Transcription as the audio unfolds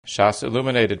Shas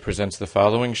Illuminated presents the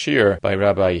following shir by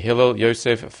Rabbi Hillel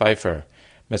Yosef Pfeiffer.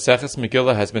 Maseches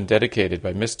Megillah has been dedicated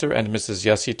by Mr. and Mrs.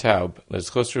 Yossi Taub,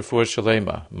 Lezchus Refuah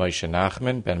Shalema, Moshe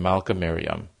Nachman ben Malka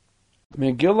Miriam.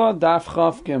 Megillah Daf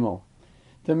Chaf Gimel.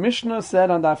 The Mishnah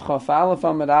said on Daf Chaf Aleph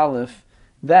Amud Aleph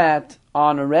that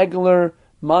on a regular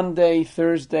Monday,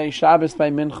 Thursday, Shabbos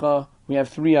by Mincha, we have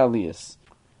 3 aliyahs.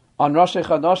 On Rosh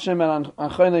Chodashim and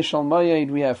on Chonei Shel Moed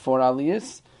we have 4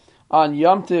 aliyahs. On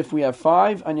Yom Tif we have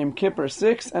 5, on Yom Kippur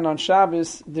 6, and on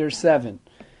Shabbos there's 7.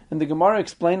 And the Gemara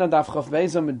explained on Daf Chaf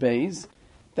Beis Amud Beis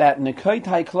that Nekait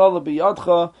Haiklala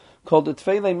Biyadcha called the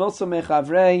Tfeilei Milsa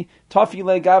Mechavrei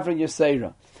Tafilei Gavre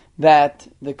Yesera. That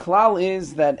the klal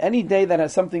is that any day that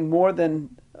has something more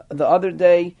than the other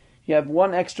day, you have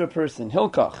one extra person.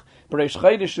 Hilkach. B'reish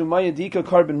Chodesh u'mayadika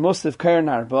carbon musaf karen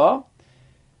arba.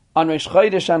 On Reish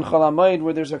Chodesh and Chol HaMoed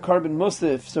where there's a carbon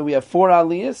musaf, so we have 4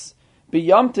 aliyahs.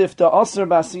 B'Yom Tif da Asr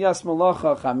B'asiyas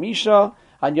Malacha Chamisha.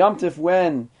 On Yom Tif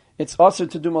when it's Asr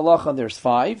to do Malacha there's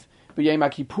 5. B'Yom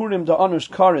HaKippurim da Anush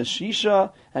Kares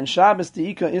Shisha. And Shabbos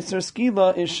De'ika Isser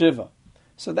Skila is Shiva.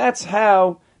 So that's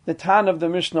how the Tan of the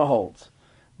Mishnah holds.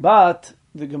 But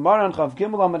the Gemara on Chav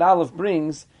Gimel Amud Aleph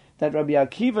brings that Rabbi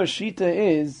Akiva's Shita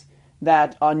is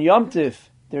that on Yom Tif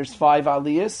there's 5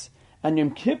 aliyahs, and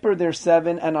Yom Kippur there's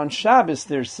 7, and on Shabbos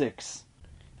there's 6.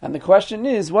 And the question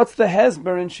is, what's the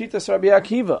Hezber in Shitas Rabbi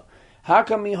Akiva? How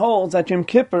come he holds that Yom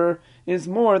Kippur is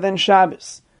more than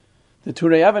Shabbos? The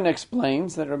Turei Even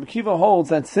explains that Rabbi Akiva holds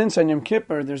that since on Yom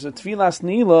Kippur there's a Tfilas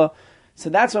Nila,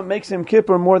 so that's what makes Yom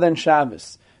Kippur more than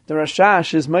Shabbos. The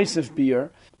Rashash is Meisif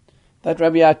Beer, that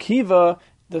Rabbi Akiva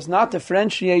does not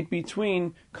differentiate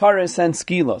between Kares and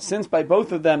Skila. Since by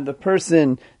both of them the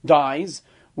person dies,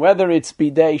 whether it's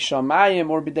Bidei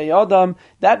Shamayim or Bidei Adam,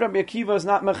 that Rabbi Akiva is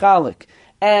not Mechalik.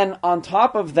 And on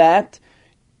top of that,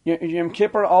 Yom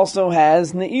Kippur also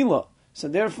has Ne'ilah. So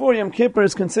therefore Yom Kippur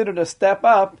is considered a step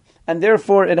up, and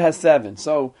therefore it has 7.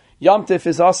 So Yom Tif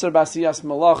is Asr B'asiyas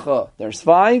Malacha, there's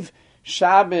 5.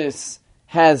 Shabbos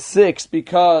has 6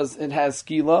 because it has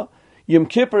Skila. Yom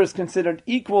Kippur is considered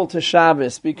equal to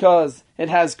Shabbos because it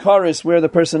has Karis where the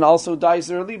person also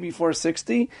dies early before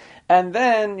 60. And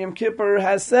then Yom Kippur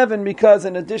has 7 because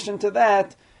in addition to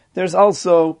that, there's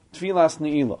also Tfilas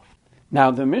Ne'ilah. Now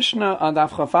the Mishnah on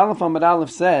Daf Chaf Aleph Amud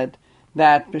Aleph said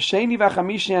that B'Sheni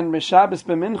v'Chamishi and B'Shabbos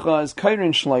b'Mincha is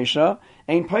Kairin Shleisha,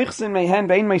 Ein Peichsin Mehen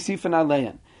Ve'ein Meisifin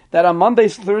Alein. That on Monday,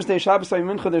 Thursday, Shabbos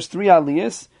b'Mincha there's 3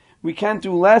 aliyahs. We can't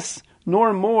do less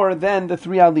nor more than the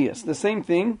 3 aliyahs. The same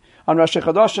thing on Rosh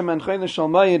Chodashim and Chonei Shel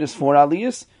Moed is 4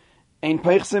 aliyahs. Ein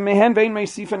peichsim mehen ve'ein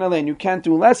meisifin alein. You can't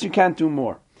do less, you can't do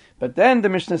more. But then the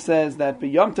Mishnah says that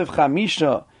b'Yom Tov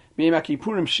Chamisha, b'Yom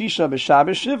HaKippurim Shisha,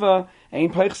 b'Shabbos Shiva,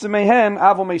 ein peichsim mehen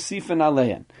avo meisifin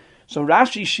alein. So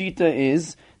Rashi's Shita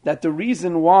is that the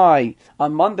reason why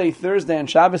on Monday, Thursday, and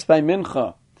Shabbos by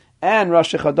Mincha and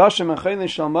Rosh Chodashim and Chonei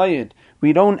Shel Moed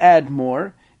we don't add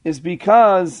more is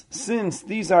because since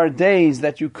these are days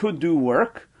that you could do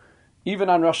work, even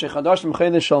on Rosh Chodashim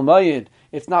Chonei Shel Moed,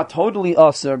 it's not totally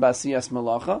Asr B'asiyas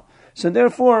Malacha, so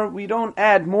therefore we don't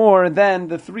add more than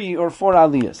the 3 or 4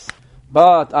 aliyahs.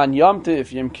 But on Yom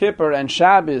Tif, Yom Kippur, and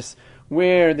Shabbos,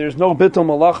 where there's no Bittul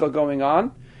Malacha going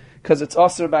on, because it's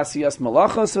Asr B'asiyas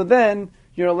Malacha, so then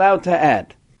you're allowed to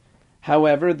add.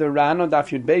 However, the Ran on Daf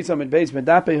Yud Beis Amud Beis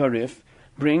B'Dapei Harif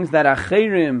brings that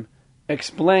Acherim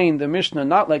explain the Mishnah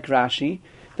not like Rashi,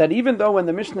 that even though when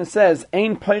the Mishnah says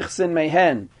Ein Peichsin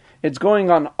Mehen, it's going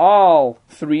on all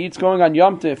 3, it's going on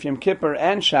Yom Tif, Yom Kippur,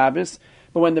 and Shabbos,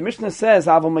 but when the Mishnah says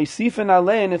Avo Meisifin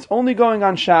Alein, it's only going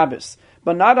on Shabbos,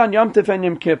 but not on Yom Tif and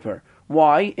Yom Kippur.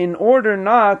 Why? In order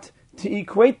not to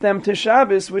equate them to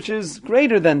Shabbos, which is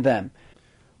greater than them.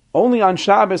 Only on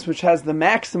Shabbos, which has the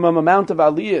maximum amount of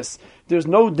aliyahs, there's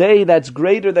no day that's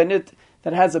greater than it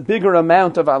that has a bigger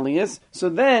amount of aliyahs, so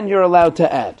then you're allowed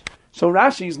to add. So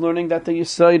Rashi is learning that the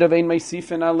Yesod of Ein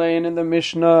Meisifin Alein in the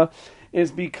Mishnah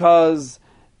is because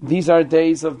these are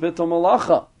days of Bittul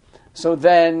Malacha. So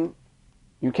then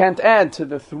you can't add to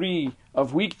the 3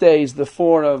 of weekdays, the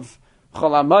 4 of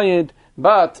Chol HaMoed,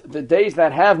 but the days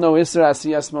that have no Isra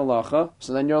Asiyas Malacha,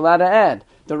 so then you're allowed to add.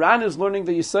 The Ran is learning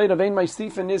the Yesod of Ein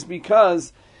Meisifin is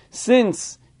because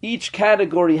since each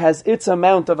category has its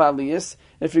amount of aliyahs,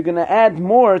 if you're going to add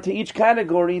more to each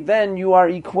category, then you are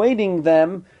equating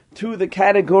them to the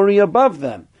category above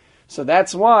them. So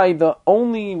that's why the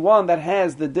only one that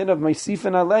has the din of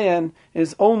Meisifin Alein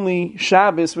is only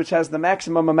Shabbos, which has the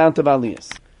maximum amount of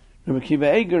aliyahs. Rabbi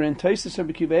Akiva Eiger and Tosfos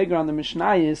Rabbi Akiva Eiger on the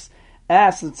Mishnayos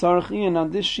asks the Tzarech Ian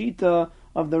on this Shita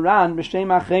of the Ran B'Shem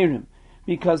Acherim,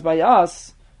 because by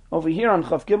us over here on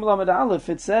Chaf Gimel Amud Aleph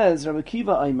it says Rabbi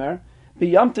Akiva Eimer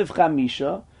B'Yom Tiv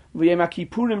Chamisha v'yem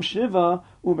HaKippurim shiva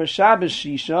u'b'Shabbos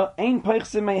shisha ein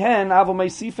peichsim mehen avol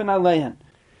meisifen aleihen.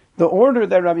 The order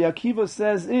that Rabbi Akiva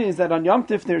says is that on Yom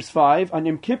Tif there's 5, on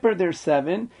Yom Kippur there's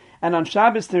 7, and on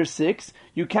Shabbos there's 6.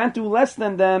 You can't do less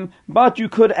than them, but you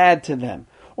could add to them.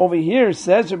 Over here,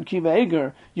 says Rabbi Akiva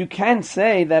Eger, you can't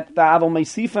say that the Avol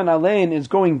Meisifan Alein is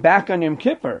going back on Yom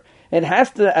Kippur. It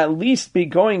has to at least be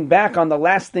going back on the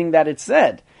last thing that it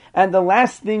said. And the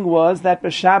last thing was that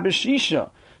B'Shabbos Shisha.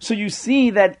 So you see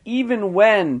that even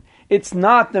when it's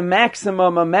not the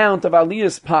maximum amount of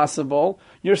aliyahs possible,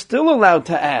 you're still allowed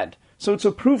to add. So it's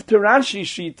a proof to Rashi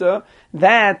Shita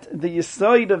that the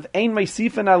Yesod of Ein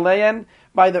Meisifan Alein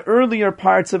by the earlier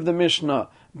parts of the Mishnah,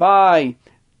 by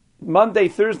Monday,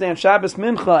 Thursday, and Shabbos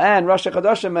Mincha, and Rosh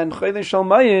Chodeshim and Chodesh Shel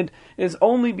Moed, is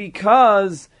only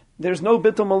because there's no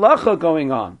Bitul Malacha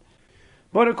going on.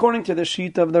 But according to the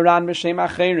Shita of the Ran B'Shem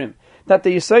Acherim, that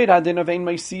the Yesod Hadin of Ein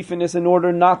Meisifan is in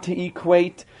order not to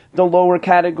equate the lower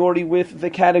category with the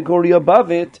category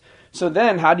above it. So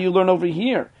then, how do you learn over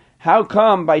here? How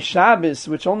come by Shabbos,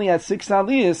 which only has 6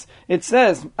 aliyahs, it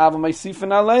says Avol Meisifan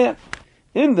Alein?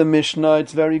 In the Mishnah,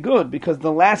 it's very good, because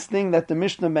the last thing that the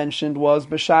Mishnah mentioned was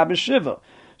B'Shabbos Shiva.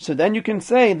 So then you can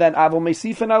say that Avol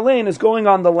Meisifan Alein is going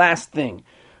on the last thing.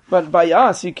 But by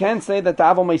us, you can't say that the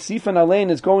Avol Meisifan Alein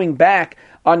is going back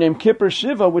on Yom Kippur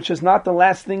Shiva, which is not the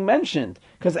last thing mentioned.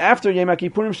 Because after Yom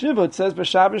Kippurim Shiva, it says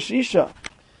B'Shabbos Shisha.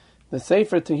 The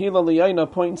Sefer Tehillah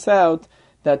L'Yaina points out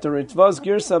that the Ritva's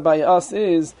Girsa by us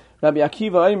is Rabbi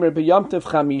Akiva Omer B'Yom Tov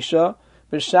Chamisha,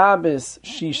 B'Shabbos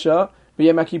Shisha,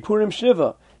 B'Yom Kippurim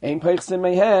Shiva, Ein Peichsim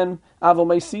Mehen, Avol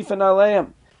Meisifan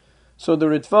Aleim. So the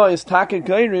Ritva is Taka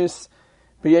Geiris,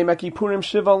 B'Yom Kippurim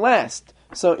Shiva last.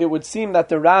 So it would seem that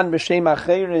the Ran B'Shem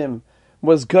Acherim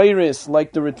was Geiris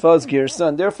like the Ritva's Girsa,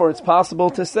 and therefore it's possible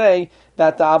to say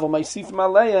that the Avol Meisifan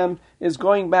Aleim is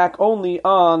going back only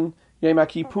on Yom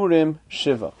Kippurim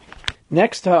Shiva.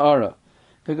 Next Ha'ara.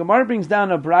 The Gemara brings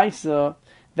down a Braisa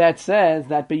that says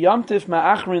that B'Yom Tif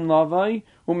Ma'achrin Lavai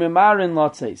U'Memarin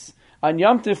Lotzes. On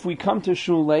Yom Tif we come to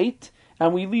shul late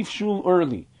and we leave shul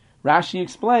early. Rashi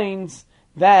explains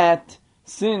that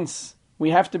since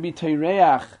we have to be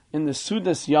Teireach in the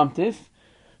Sudas Yom Tif,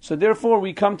 so therefore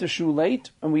we come to shul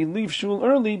late and we leave shul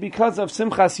early because of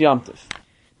Simchas Yom Tif.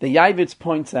 The Yavitz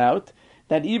points out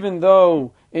that even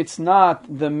though it's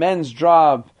not the men's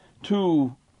job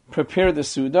to prepare the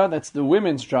Suda, that's the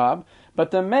women's job,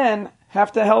 but the men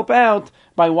have to help out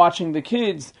by watching the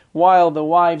kids while the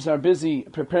wives are busy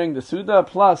preparing the Suda,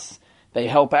 plus they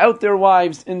help out their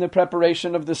wives in the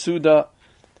preparation of the Suda.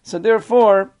 So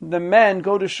therefore, the men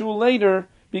go to shul later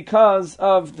because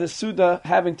of the Suda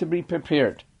having to be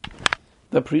prepared.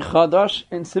 The Pri Chadash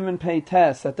in Siman Pei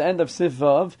Tes at the end of Siv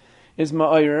Vav is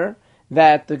Ma'oyer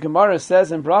that the Gemara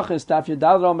says in Brachas Daf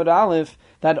Yudal Amud Aleph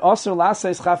that also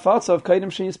lases chafatza of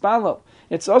kaidem sheyispalo.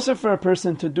 It's also for a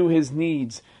person to do his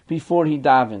needs before he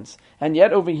davens, and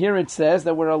yet over here it says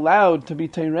that we're allowed to be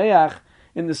teireach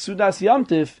in the Sudas Yom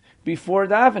Tif before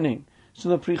davening. So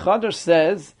the Pri Chadash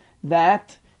says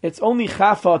that it's only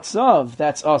chafatzav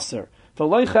that's aser.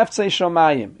 V'loy cheftzei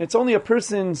shamayim. It's only a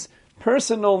person's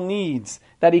personal needs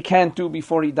that he can't do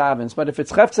before he davens. But if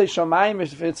it's cheftzei shamayim,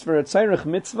 if it's for a tzarech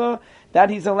mitzvah, that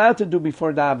he's allowed to do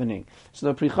before davening. So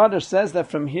the Pri Chadash says that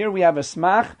from here we have a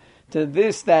smach to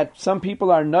this, that some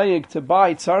people are noyig to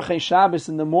buy tzarchei Shabbos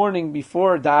in the morning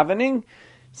before davening.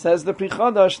 Says the Pri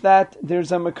Chadash that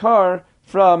there's a makar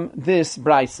from this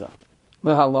brisa.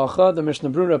 The halacha, the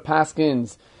Mishnah Brura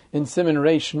paskins in Siman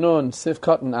Reish Nun Sif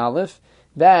Katan Aleph,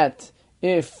 that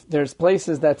if there's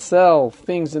places that sell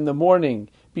things in the morning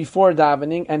before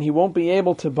davening and he won't be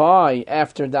able to buy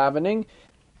after davening,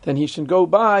 then he should go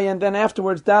buy and then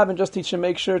afterwards daven. Just he should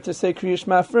make sure to say Kriya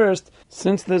Shema first,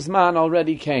 since the Zman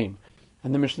already came.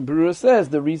 And the Mishnah Berurah says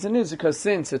the reason is because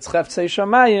since it's Cheftzei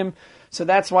Shamayim, so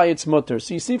that's why it's mutter.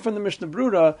 So you see from the Mishnah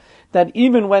Berurah that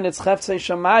even when it's Cheftzei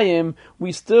Shamayim,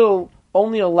 we still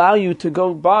only allow you to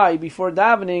go buy before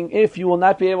davening if you will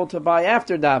not be able to buy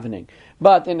after davening.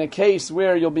 But in a case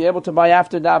where you'll be able to buy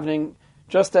after davening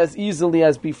just as easily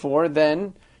as before,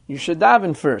 then you should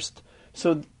daven first.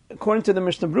 So according to the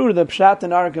Mishnah Berurah, the Pshat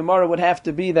in our Gemara would have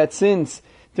to be that since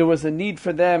there was a need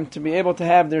for them to be able to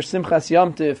have their Simchas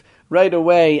Yom Tiv right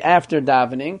away after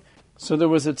davening, so there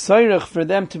was a tzorech for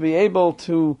them to be able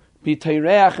to be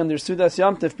teireach in their Sudas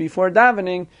Yom Tiv before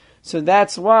davening. So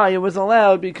that's why it was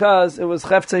allowed, because it was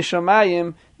Cheftzei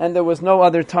Shamayim and there was no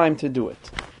other time to do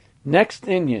it. Next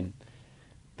inyan.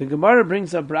 The Gemara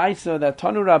brings a brayso that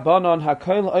Tanu Rabbanon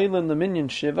Hakol Oilen Leminyan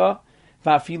Shiva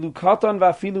Vafilu Katan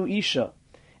Vafilu Isha.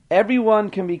 Everyone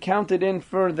can be counted in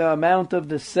for the amount of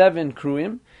the 7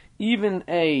 kruim, even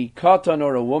a katan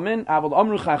or a woman. Avol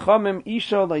amru chachamim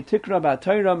isha leitikra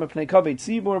b'Torah mepnei kavod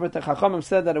tzibur. But the chachamim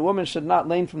said that a woman should not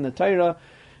lane from the Torah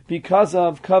because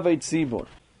of kavod tzibur.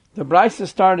 The Brisa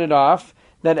started off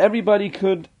that everybody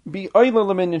could be oila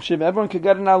l'minyan shiva. Everyone could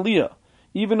get an aliyah,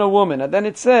 even a woman. And then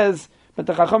it says, but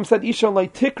the chacham said isha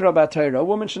leitikra b'Torah. A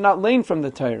woman should not lane from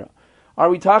the Torah. Are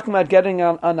we talking about getting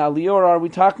an aliyah, or are we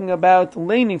talking about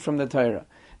laning from the Torah?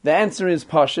 The answer is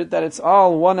pashut, that it's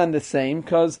all one and the same,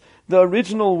 because the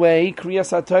original way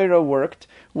Kriyas HaTorah worked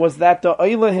was that the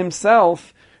Oila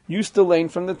himself used to lane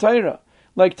from the Torah.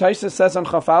 Like Taisa says on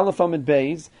Chaf Aleph Amud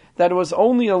Beis, that it was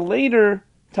only a later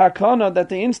takana that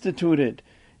they instituted,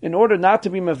 in order not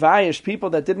to be mevayish people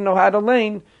that didn't know how to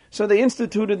lane, so they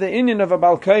instituted the inyan of a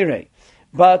balkaire.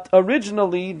 But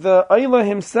originally, the Oila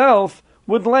himself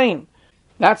would lane.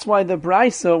 That's why the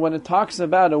Brisa, when it talks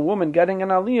about a woman getting an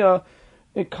aliyah,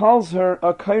 it calls her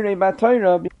a kairei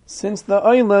b'Torah, since the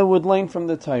Oila would lane from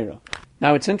the Torah.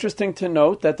 Now it's interesting to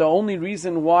note that the only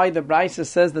reason why the Brisa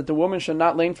says that the woman should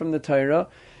not lane from the Torah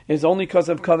is only because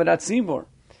of kavod tzibur.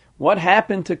 What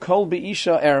happened to kol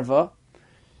be'isha erva?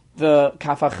 The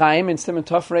Kaf HaChaim in Siman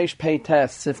Tov Reish Pei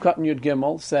Tes, Sifkat Yud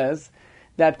Gimel, says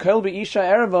that kol be'isha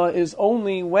erva is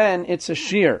only when it's a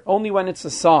shir, only when it's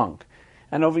a song.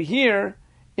 And over here,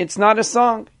 it's not a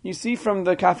song. You see from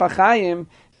the Kaf HaChaim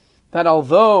that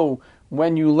although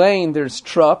when you lane there's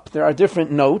trup, there are different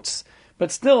notes,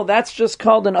 but still that's just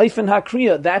called an Eifen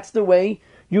HaKriya. That's the way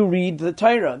you read the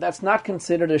Torah. That's not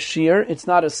considered a shir, it's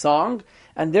not a song,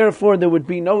 and therefore there would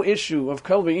be no issue of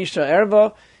kol v'isha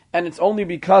erva, and it's only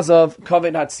because of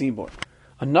kavod hatzibur.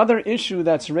 Another issue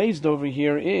that's raised over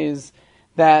here is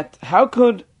that how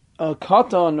could a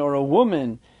katan or a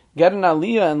woman get an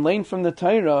aliyah and lane from the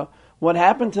Torah? What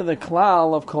happened to the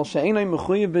klal of kol she'enai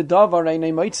mechuyev b'davar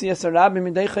einai moitzi eser rabbi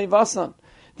midei chayvasan?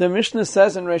 The Mishnah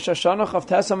says in Rosh Hashanah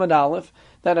Chavtes Amud Aleph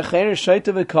that a cheirish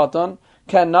shaita v'katan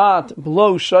cannot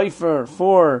blow shofar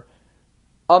for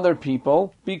other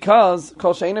people because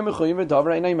kol she'enai mechuyev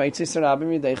b'davar einai moitzi eser rabbi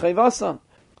midei chayvasan.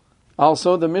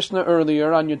 Also, the Mishnah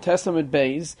earlier on Yud Testament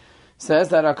Beis says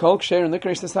that a kol ksher and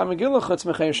likreish tesam Megillah chutz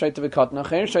mecheirish shaita v'katan. A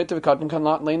cheirish shaita v'katan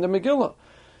cannot lane the Megillah.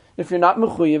 If you're not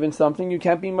mechuyev in something, you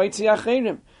can't be maitzi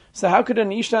acherim. So how could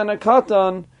an isha and a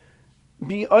katan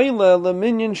be oile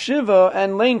leminyan shiva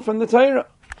and lane from the Torah?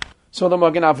 So the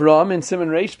Magen Avram in Siman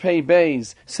Reish Pei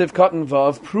Beis Siv Katan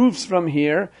Vav proves from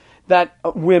here that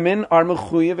women are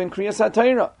mechuyev in Kriyas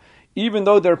HaTorah, even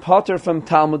though they're pater from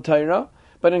Talmud Torah.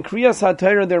 But in Kriyas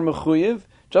HaTorah they're mechuyev.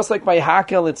 Just like by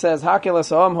Hakel it says Hakel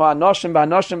esam hu anoshim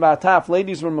ba'anoshim ba'ataf.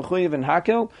 Ladies were mechuyev in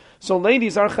Hakel, so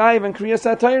ladies are chayiv in Kriyas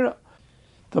HaTorah.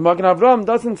 The Magen Avram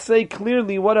doesn't say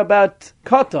clearly what about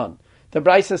katan. The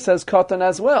Brisa says katan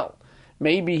as well.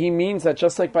 Maybe he means that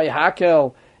just like by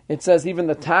Hakel, it says even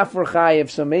the taf were chayiv,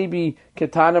 so maybe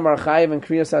ketanim are chayiv and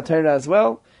kriyas HaTorah as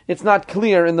well. It's not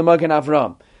clear in the Magen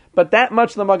Avram. But that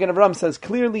much the Magen Avram says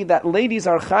clearly that ladies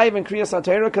are chayiv and kriyas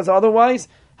HaTorah, because otherwise,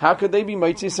 how could they be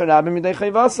moitzi sarabim midei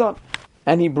chayvasan?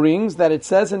 And he brings that it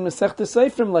says in Masechta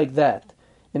Seifrim like that.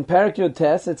 In Parak Yud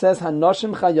Tes, it says,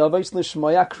 Hanoshim chayavos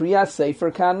l'shmoya kriya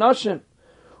sefer ka'anoshim.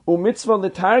 U'mitzvah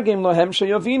l'targim lohem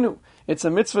sheyovinu. It's a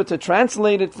mitzvah to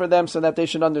translate it for them so that they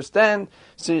should understand.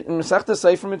 So in Masechta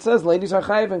Seifrim it says, ladies are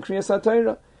chayiv and kriyas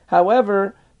HaTorah.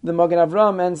 However, the Magen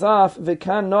Avram ends off,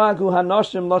 V'kan noagu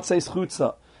hanoshim lotzeis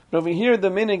chutza. But over here,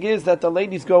 the minig is that the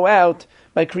ladies go out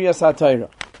by kriyas HaTorah.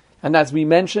 And as we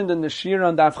mentioned in the Shir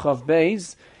on Daf Chav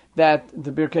Beis, that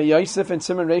the Birkei Yosef and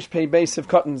Siman Reish Pei Beis of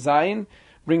Katan Zayin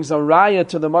brings a raya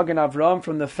to the Magen Avram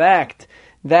from the fact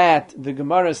that the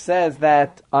Gemara says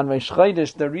that on Rosh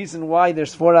Chodesh the reason why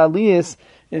there's 4 aliyahs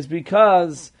is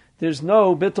because there's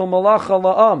no bittul malacha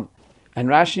la'am. And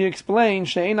Rashi explains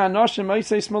she'ein anoshim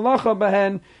oiseis malacha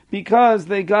behen, because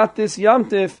they got this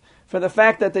yamtif for the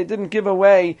fact that they didn't give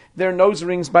away their nose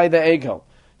rings by the egel.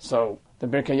 So the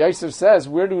Birkei Yosef says,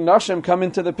 where do nashim come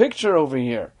into the picture over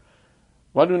here?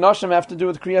 What do nashim have to do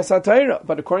with kriyas HaTorah?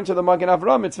 But according to the Magen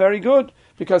Avram, it's very good,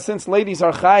 because since ladies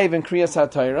are chayiv in kriyas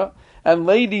HaTorah, and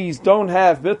ladies don't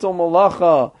have bittul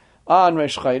malacha on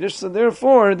Rosh Chodesh, so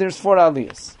therefore there's 4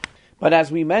 aliyahs. But as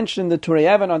we mentioned, the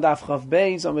Turei Even on Daf Chav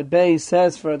Beis, Amud Beis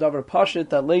says for a davar pashut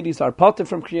that ladies are pater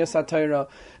from kriyas HaTorah,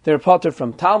 they're pater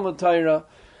from Talmud Torah.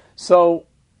 So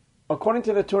according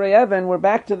to the Turei Even, we're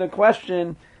back to the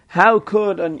question, how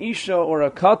could an isha or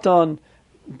a katan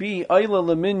be Oila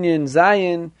Leminyan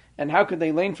Zayin, and how could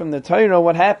they lane from the Torah?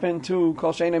 What happened to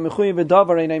Kol She'enei Mechuyev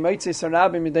B'Davar Einei Moitzi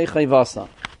Sarabim Midei Chayvasan?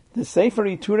 The Sefer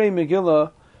Turei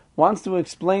Megillah wants to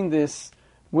explain this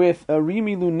with a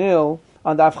Rimi Lunil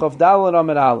on Daf Chav Daled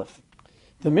Amud Aleph.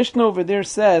 The Mishnah over there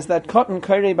says that Katan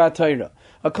Kairei B'Torah,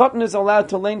 A katan is allowed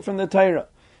to learn from the Torah.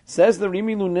 Says the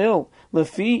Rimi Lunil,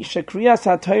 Lefi shekriyas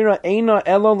ha-Torah eina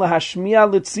elo lahashmiya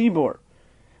litzibur,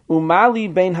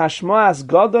 umali bein hashmaas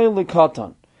gadol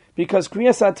lekatan. Because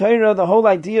kriyas ha-Torah, the whole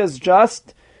idea is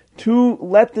just to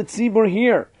let the tzibur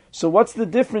hear. So what's the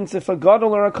difference if a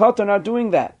gadol or a katan are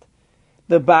doing that?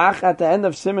 The Bach at the end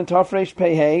of Siman Tafresh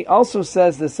Pehei also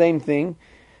says the same thing.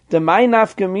 Demai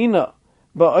nafkamina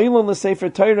ba'oilo l'sefer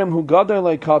Torah hu gadol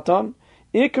lekatan.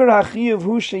 Ikar hachiyuv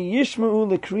hu sheyishma'u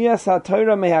l'kriyas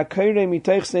ha-Torah mehakorei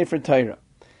mitoich sefer Torah.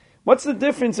 What's the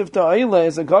difference if the oila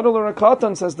is a gadol or a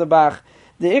katan, says the Bach?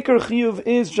 The ikar chiyuv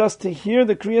is just to hear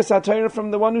the kriyas ha-Torah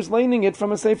from the one who's learning it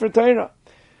from a sefer Torah.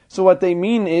 So what they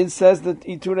mean is, says the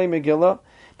Iturei Megillah,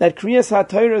 that kriyas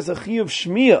ha-Torah is a chiyuv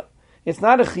shmiya. It's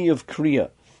not a chiyuv kriya.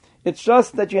 It's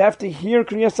just that you have to hear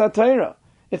kriyas ha-Torah.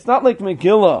 It's not like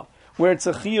Megillah, where it's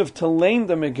a chiyuv to learn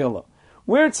the Megillah.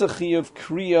 Where it's a chiyuv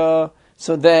kriya,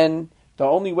 so then the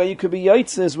only way you could be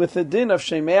yaitz is with the din of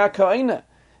shemei ka'ina,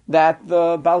 that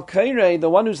the balkairei, the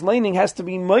one who's learning, has to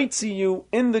be mitzi you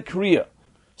in the kriya.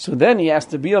 So then he has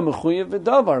to be a mechuyev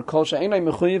v'davar. Kol she'enai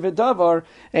mechuyev v'davar,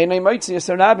 enai mitzi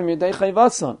yisar rabim yedei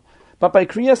chayvasan. But by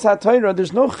kriyas ha-Torah,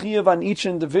 there's no chiyuv on each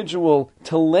individual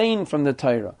to learn from the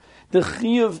Torah. The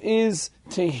chiyuv is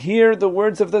to hear the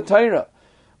words of the Torah.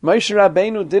 Moshe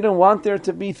Rabbeinu didn't want there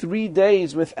to be 3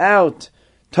 days without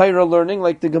Torah learning,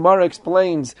 like the Gemara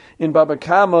explains in Baba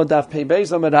Kama, Daf Pei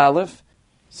Beis Amud Aleph.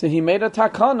 So he made a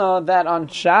takana that on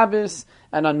Shabbos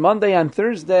and on Monday and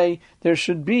Thursday there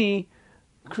should be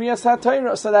kriyas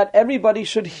ha-Torah, so that everybody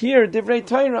should hear divrei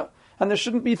Torah. And there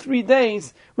shouldn't be 3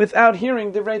 days without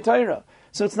hearing divrei Torah.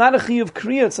 So it's not a chiyuv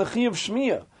kriya, it's a chiyuv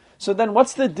shmiya. So then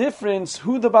what's the difference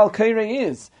who the balkairei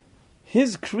is?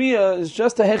 His kriya is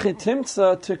just a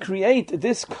hechitimtza to create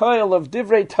this coil of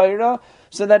divrei Torah,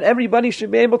 so that everybody should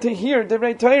be able to hear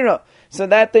divrei Torah, so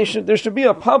that there should be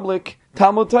a public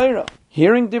Talmud Torah.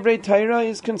 Hearing divrei Torah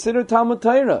is considered Talmud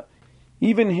Torah.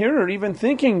 Even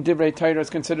thinking divrei Torah is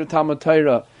considered Talmud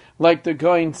Torah, like the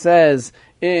Goin says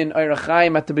in Orach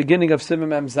Chaim at the beginning of Siman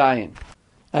Mem Zayin.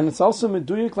 And it's also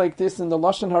meduyik like this in the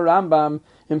Lashon HaRambam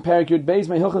in Perek Yud Beis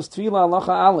Mehilchos Tefillah Halacha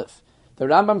Aleph. The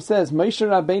Rambam says, Moshe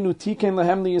Rabbeinu tiken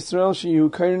lahem liYisrael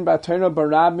sheyu koren b'Torah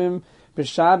barabim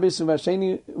b'Shabbos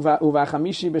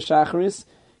uv'chamishi b'Shachris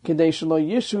kedei shelo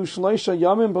yishu shloisha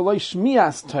yomim b'lo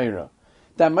shmias Torah.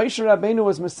 That Moshe Rabbeinu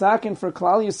was misaken for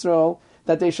Klal Yisrael,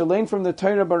 that they should learn from the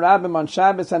Torah barabim on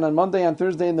Shabbos and on Monday and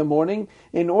Thursday in the morning,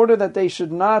 in order that they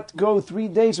should not go 3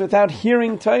 days without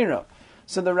hearing Torah.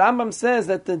 So the Rambam says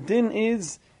that the din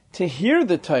is to hear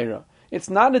the Torah. It's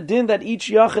not a din that each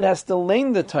yachid has to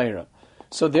learn the Torah.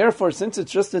 So therefore, since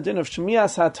it's just a din of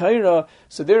Shmias HaTorah,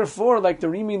 so therefore, like the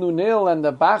Rimi Lunil and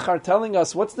the Bach are telling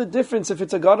us, what's the difference if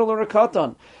it's a gadol or a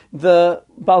katan? The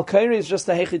balkairei is just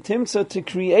a hechitimtza to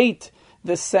create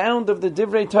the sound of the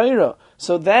divrei Torah,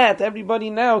 so that everybody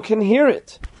now can hear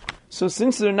it. So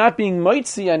since they're not being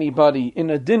mitzi anybody in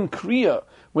a din kriya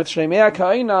with shemei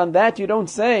ka'ina, on that you don't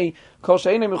say kol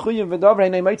she'enei mechuyev v'davar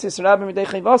enei mitzi sarabim midei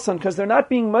chayvasan, because they're not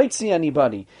being mitzi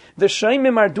anybody. The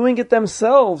shemim are doing it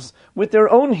themselves with their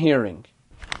own hearing.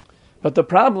 But the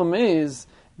problem is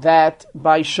that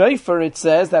by shofar it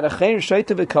says that a cheir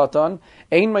shaita v'katan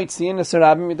ein mitzi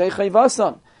sarabim midei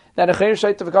chayvasan. That a cheir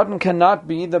shaita v'katan cannot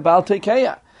be the Baal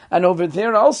Tekeya. And over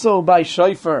there also by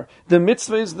shofar, the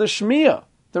mitzvah is the shmiya.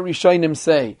 The Rishonim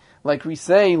say, like we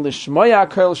say, l'shmoya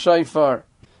kol shofar.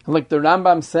 Like the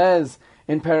Rambam says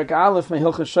in Perek Aleph,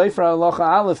 Mehilchos Shofar Halacha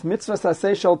Aleph, mitzvah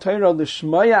saseh shel Torah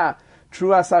l'shmoya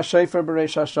truas ha-shofar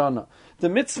b'reish Hashana. The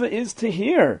mitzvah is to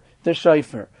hear the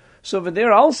shofar. So over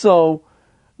there also,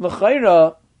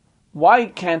 l'chayra, why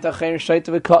can't a cheir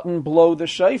shaita v'katan blow the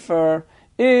shofar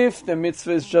if the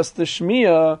mitzvah is just the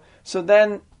shmiya? So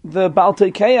then the Baal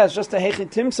Tekeya is just a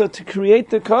hechitimsa to create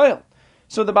the koil.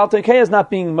 So the Baal Tekeya is not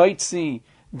being mitzi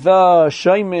the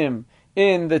shaimim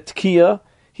in the tkiya.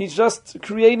 He's just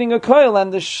creating a koil,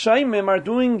 and the shaimim are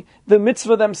doing the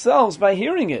mitzvah themselves by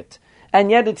hearing it. And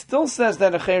yet it still says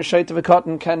that a cheir shaita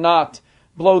v'katan cannot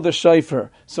blow the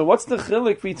shofar. So what's the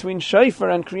chilik between shofar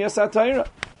and kriyas ha-Torah?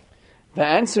 The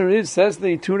answer is, says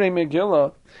the Iturei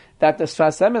Megillah, that the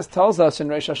Sfas Emes tells us in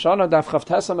Rosh Hashanah Daf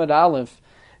Chavtes Amud Aleph,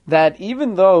 that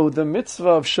even though the mitzvah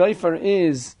of shofar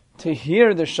is to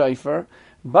hear the shofar,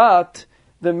 but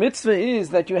the mitzvah is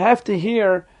that you have to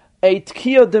hear a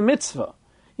tkiya de mitzvah.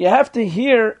 You have to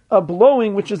hear a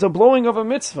blowing, which is a blowing of a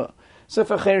mitzvah. So if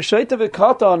a cheir shaita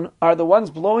v'katan are the ones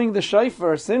blowing the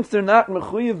shofar, since they're not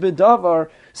mechuyev b'davar,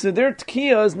 so their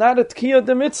tkiya is not a tkiya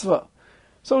de mitzvah.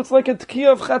 So it's like a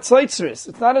tkiya of chatzaitzris.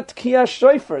 It's not a tkiya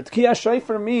shofar. Tkiya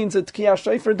shofar means a tkiya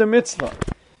shofar de mitzvah.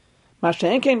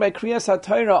 Mashenkein by Kriyas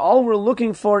HaTorah, all we're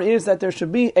looking for is that there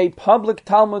should be a public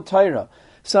Talmud Torah.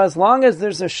 So as long as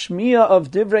there's a shmiya of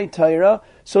Divrei Torah,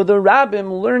 so the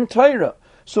Rabbim learn Torah.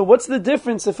 So what's the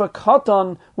difference if a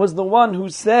Katan was the one who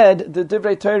said the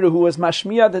Divrei Torah, who was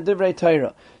Mashmiya the Divrei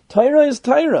Torah? Torah is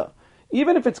Torah.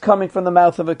 Even if it's coming from the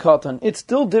mouth of a Katan, it's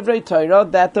still Divrei Torah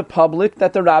that the public,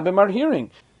 that the Rabbim are hearing.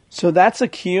 So that's a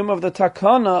kiyum of the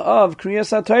takana of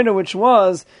Kriyas HaTorah, which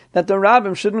was that the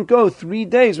Rabbim shouldn't go 3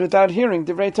 days without hearing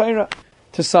Divrei Torah.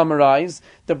 To summarize,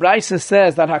 the Brisa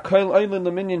says that Hakoil Oilin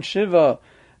Leminyan Shiva,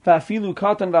 Vafilu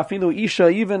Katan, Vafilu Isha,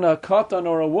 even a Katan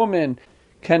or a woman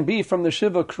can be from the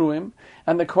Shiva Kruim.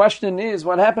 And the question is,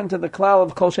 what happened to the klal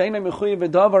of Kol She'enei Mechuyev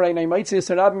V'Davar Einei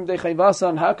Maitzis Rabim Dechei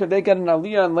Vasan? How could they get an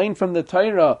aliyah and lane from the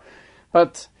Torah?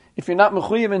 But if you're not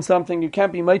mechuyev in something, you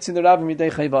can't be maitzin the Rabbi midei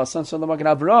chayvasan. So the Magen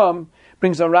Avraham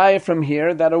brings a raya from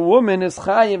here that a woman is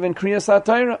chayiv in Kriyas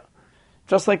HaTorah,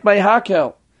 just like by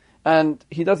Hakel. And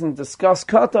he doesn't discuss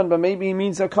katan, but maybe he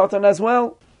means a katan as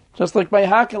well. Just like by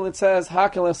Hakel, it says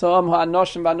Hakel esoam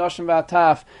ha'anoshim v'anoshim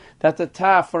v'ataf, that the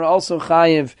taf are also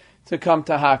chayiv to come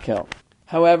to Hakel.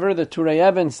 However, the Turei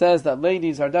Even says that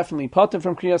ladies are definitely potter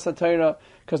from Kriyas HaTorah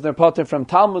because they're potter from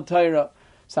Talmud Torah.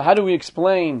 So how do we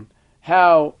explain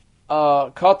how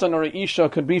Katan or a Isha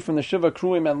could be from the Shiva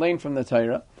Kruim and lane from the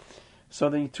Torah? So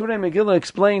the Turei Megillah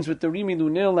explains with the Rimi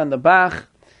Lunil and the Bach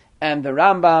and the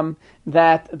Rambam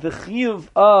that the chiyuv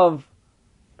of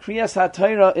Kriyas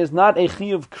HaTorah is not a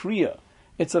chiyuv kriya.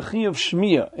 It's a chiyuv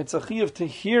shmiya. It's a chiyuv to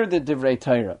hear the Divrei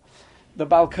Torah. The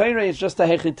Bal Kairei is just a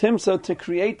hechitimsa to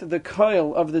create the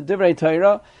koil of the Divrei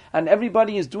Torah, and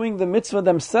everybody is doing the mitzvah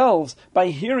themselves by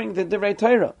hearing the Divrei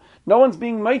Torah. No one's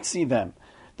being mitzi them.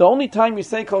 The only time you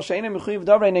say Kol She'enei Mechuyev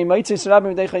Davar Einei Maitzis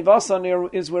Rabim Midei Chayvasan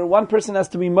is where one person has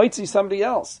to be mitzi somebody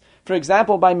else. For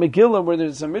example, by Megillah, where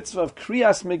there's a mitzvah of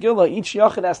Kriyas Megillah, each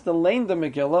yachid has to lane the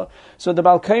Megillah, so the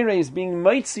Bal Kairei is being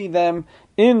mitzi them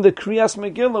in the Kriyas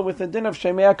Megillah with the din of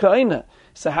Shemei HaKa'ina.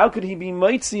 So how could he be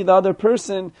mitzi the other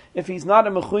person if he's not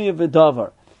a Mechuyev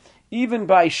V'Davar? Even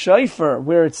by Pfeiffer,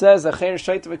 where it says Acher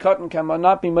Shait V'Katan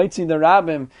cannot be mitzi the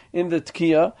Rabbim in the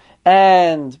Tkiyah,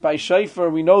 and by Pfeiffer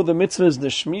we know the mitzvah is the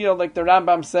Shmiya, like the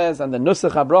Rambam says, and the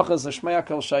Nusach HaBracha is the Shmei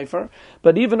Kol Pfeiffer.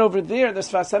 But even over there, the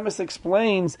Sfas Emes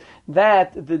explains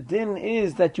that the din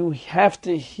is that you have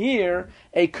to hear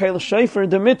a Kol Pfeiffer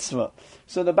the mitzvah.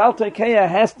 So the Baal Tekeya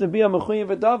has to be a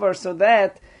Mechuyev V'Davar, so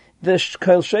that the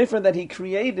Kol Pfeiffer that he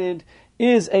created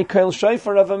is a Kol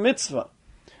Pfeiffer of a mitzvah.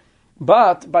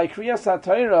 But by Kriyas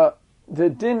HaTorah,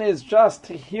 the din is just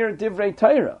to hear Divrei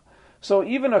Torah. So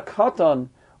even a Katan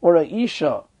or a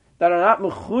Isha that are not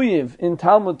mechuyev in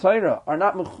Talmud Torah, are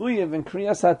not mechuyev in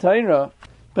Kriyas HaTorah,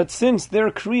 but since their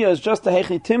Kriya is just a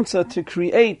hechitimsa to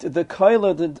create the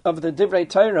koil of the Divrei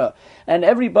Torah, and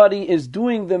everybody is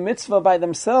doing the mitzvah by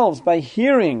themselves, by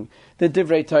hearing the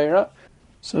Divrei Torah,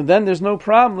 so then there's no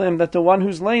problem that the one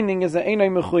who's laning is a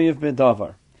einay mechuyev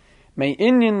b'davar. May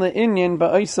inyan le'inyan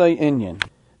ba'isay inyan.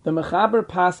 The Mechaber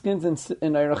Paskins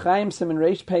in Erechaim Siman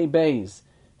Reish Pei Beis,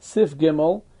 Sif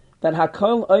Gimel, that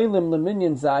Hakol Oilim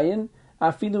Leminyan Zayin,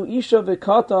 Afilu Isha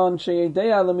V'Katan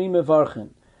Sheyedea Lemi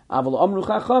Mevarchen. Aval Amru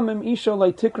Chachamim Isha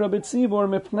Leitikra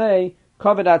B'Tzibur Mipnei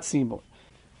Kavedat Tzibur.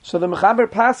 So the Mechaber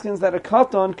Paskins that a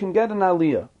Katan can get an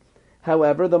Aliyah.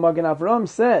 However, the Magen Avraham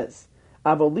says,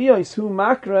 Aval Liyos Hu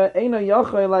Makra Eina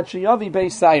Yochel At Sheyavi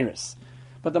Beis Cyrus.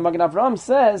 But the Magen Avraham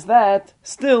says that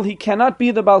still he cannot be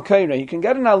the Bal Kairei. He can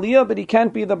get an Aliyah, but he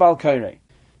can't be the Bal Kairei.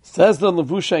 Says the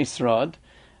Levushay Srod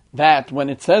that when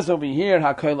it says over here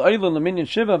Hakol Oilin Leminyan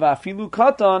Shiva V'Afilu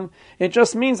Katan, it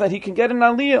just means that he can get an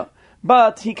Aliyah,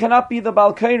 but he cannot be the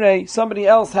Bal Kairei. Somebody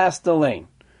else has to lane.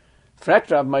 Frek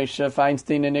Rav Moshe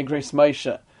Feinstein and Igris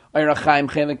Moshe Erechaim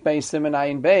Chelik Beis Siman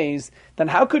Ayin Beis. Then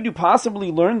how could you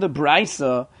possibly learn the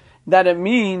Brisa that it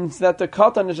means that the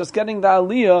Katan is just getting the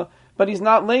Aliyah, but he's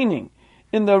not laning?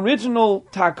 In the original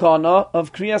takana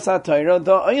of Kriyas HaTorah,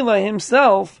 the Oila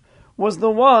himself was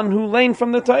the one who laned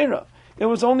from the Torah. It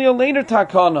was only a later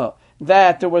takana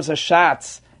that there was a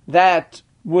shatz that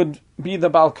would be the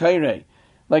Bal Kairei.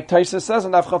 Like Taisa says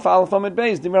in Avchaf Aleph Amud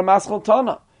Beis, Dimra Maschel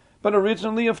Tana. But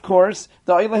originally, of course,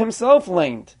 the Oila himself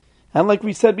laned. And like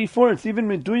we said before, it's even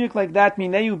meduyik like that,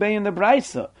 Mineu Bey in the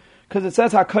Brisa. Because it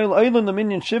says, Hakol Oilin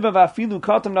Leminyan Shiva V'Afilu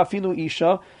Katan V'Afilu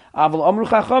Isha, Aval Amru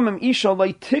Chachamim Isha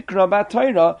Leitikra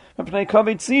B'Torah Mipnei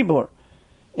Kaved Tzibur.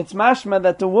 It's mashma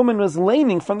that the woman was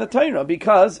laning from the Torah,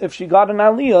 because if she got an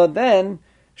Aliyah, then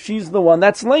she's the one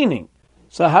that's laning.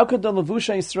 So how could the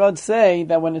Levushay Srod say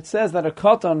that when it says that a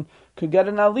Katan could get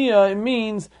an Aliyah, it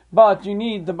means, but you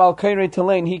need the Bal Kairei to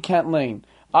lane, he can't lane.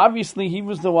 Obviously, he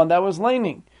was the one that was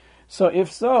laning. So if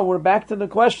so, we're back to the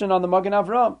question on the Magen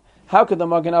Avraham. how could the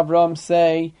Magen Avraham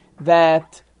say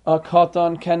that a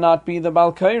katan cannot be the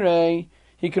Bal Kairei?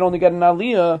 He can only get an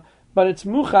aliyah, but it's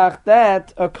muchach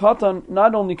that a katan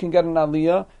not only can get an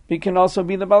aliyah, but he can also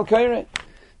be the Bal Kairei.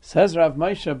 Says Rav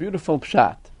Moshe, beautiful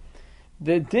pshat.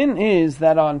 The din is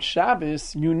that on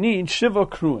Shabbos you need shiva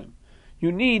kruim.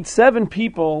 You need 7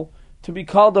 people to be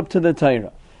called up to the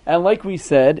Torah. And like we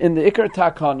said, in the Ikar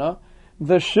Takana,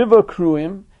 the shiva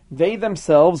kruim, they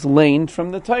themselves laned from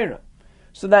the Torah.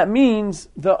 So that means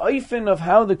the oifin of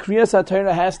how the Kriyas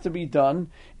HaTorah has to be done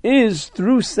is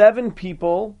through 7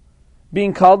 people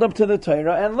being called up to the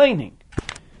Torah and laning.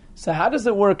 So how does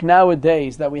it work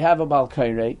nowadays that we have a Bal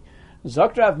Kairei?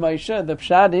 Zok Rav Moshe, the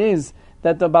pshat is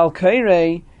that the Bal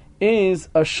Kairei is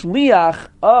a shliach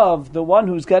of the one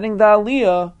who's getting the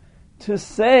aliyah to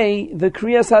say the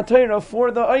Kriyas HaTorah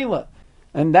for the Oila.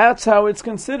 And that's how it's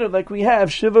considered, like we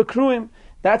have Shiva Kruim.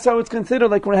 That's how it's considered,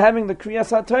 like we're having the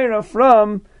Kriyas HaTorah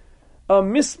from a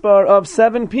mispar of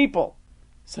 7 people.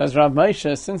 Says Rav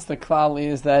Moshe, since the klal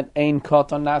is that ein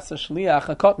katan nasa shliach,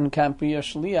 a katan can't be a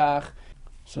shliach,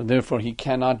 so therefore he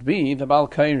cannot be the Bal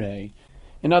Kairei.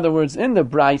 In other words, in the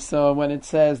Braisa, when it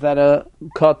says that a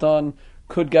katan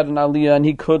could get an aliyah and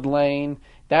he could lane,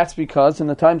 that's because in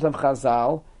the times of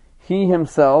Chazal, he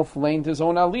himself laned his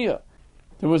own aliyah.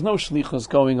 There was no shlichus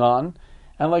going on,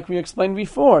 and like we explained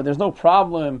before, there's no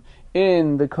problem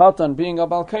in the katan being a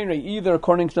Bal Kairei. Either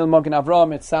according to the Magen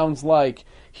Avraham, it sounds like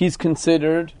he's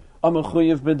considered a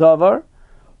mechuyev b'davar,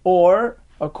 or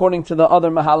according to the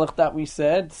other mahalach that we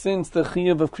said, since the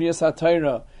chiyuv of Kriyas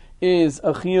HaTorah is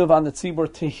a chiyuv on the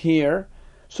tzibur to hear,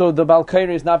 so the Bal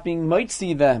Kairei is not being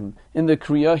mitzi them in the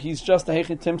kriya, he's just a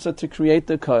hechet timsa to create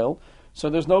the koil, so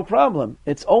there's no problem.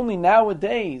 It's only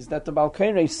nowadays that the Bal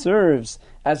Kairei serves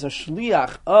as a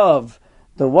shliach of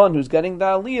the one who's getting the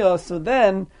aliyah, so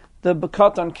then the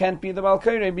katan can't be the Bal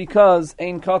Kairei because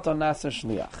ein katan nasa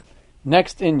shliach.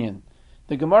 Next inyan.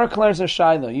 The Gemara declares a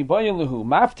shaila, yibayiluhu,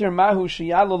 maftir mahu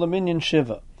shiyalu laminyan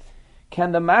shiva.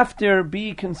 Can the maftir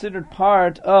be considered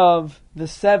part of the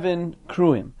 7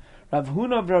 kruim? Rav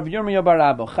Huna v'Rav Yirmiyah bar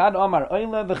Abba, Chad Omar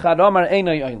Oile v'Chad Omar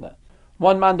Einay Oile.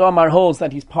 One man Omar holds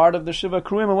that he's part of the Shiva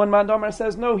Kruim, and one man Omar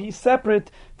says no, he's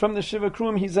separate from the Shiva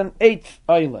Kruim, he's an 8th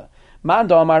Oile. Man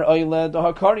Omar Oile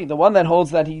Dohakari, the one that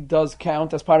holds that he does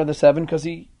count as part of the 7 because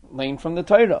he lane from the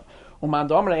Torah.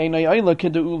 Uman Omar Einay Oile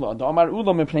Kidu'ula, Omar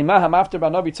Ula Mipnei Maham after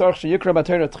Banavi Tzarch Sheyikra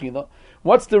B'Torah Tchila.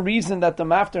 What's the reason that the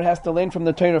mafter has to lane from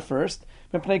the Torah first?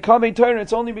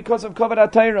 It's only because of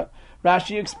Kavod HaTorah.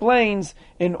 Rashi explains,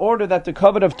 in order that the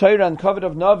Kavod of Torah and Kavod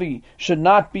of Navi should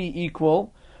not be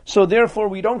equal, so therefore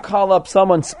we don't call up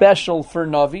someone special for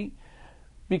Navi,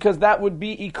 because that would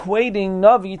be equating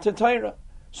Navi to Torah.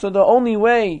 So the only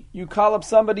way you call up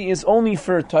somebody is only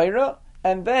for Torah,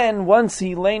 and then once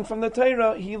he laned from the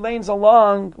Torah, he lanes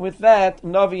along with that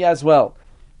Navi as well.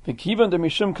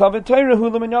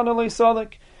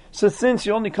 So since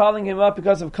you're only calling him up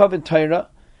because of Kavod Torah,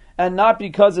 and not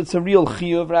because it's a real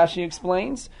chiyuv, Rashi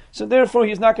explains, so therefore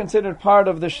he's not considered part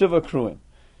of the Shiva Kruim.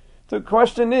 The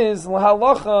question is,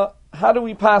 l'halacha, how do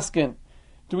we paskin?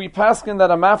 Do we paskin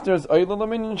that a mafter is oila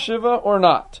l'minyan Shiva or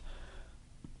not?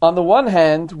 On the one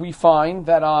hand, we find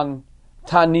that on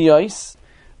Taniyos,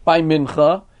 by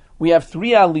Mincha, we have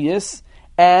 3 aliyas,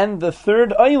 and the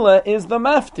 3rd oila is the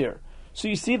maftir. So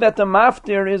you see that the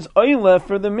maftir is oila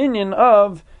for the minyan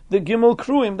of the Gimel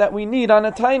Kruim that we need on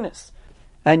a Tainus.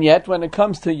 And yet, when it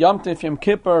comes to Yom Tif, Yom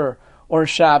Kippur, or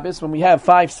Shabbos, when we have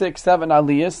 5, 6, 7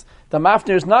 aliyas, the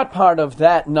maftir is not part of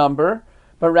that number,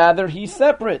 but rather he's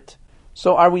separate.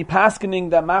 So are we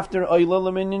paskening that maftir oila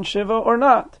l'minyan Shiva or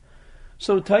not?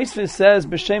 So Tosfos says,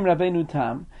 B'Shem Rabbeinu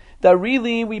Tam, that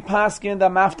really we pasken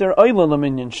that maftir oila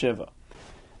l'minyan Shiva.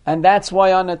 And that's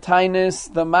why on a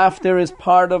Tainus, the maftir is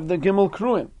part of the Gimel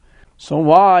Kruim. So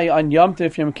why on Yom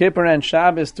Tif, Yom Kippur, and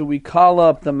Shabbos do we call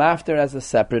up the maftir as a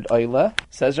separate oila?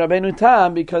 Says Rabbeinu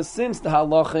Tam, because since the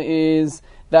halacha is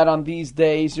that on these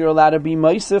days you're allowed to be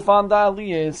meisif on the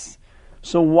aliyas,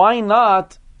 so why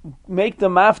not make the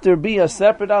maftir be a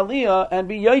separate aliyah and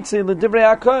be yotzei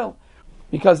l'divrei hakoil?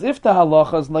 Because if the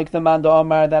halacha is like the man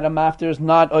Omar that a maftir is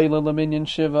not oila l'minyan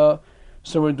Shiva,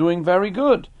 so we're doing very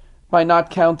good by not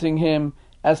counting him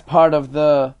as part of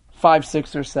the 5,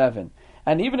 6, or 7.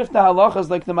 And even if the halacha is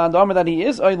like the man Omar that he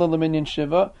is oila l'minyan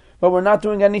Shiva, but we're not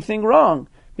doing anything wrong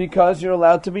because you're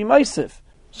allowed to be meisif.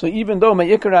 So even though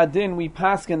me'ikar adin we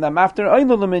paskin that after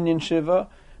oila l'minyan Shiva,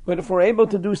 but if we're able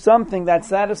to do something that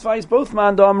satisfies both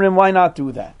man Omrim, why not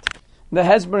do that? The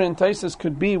Hezber in Tosfos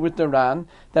could be with the Ran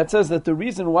that says that the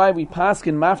reason why we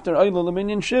paskin mafter oila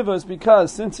l'minyan Shiva is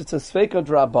because since it's a sveika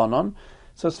drabanon,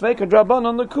 so sveika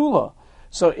drabanon the kula.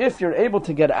 So if you're able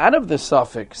to get out of the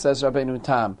suffix, says Rabbeinu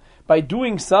Tam, by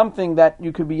doing something that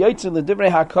you could be Yotzer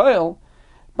L'Divrei HaKoil,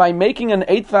 by making an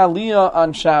 8th Aliyah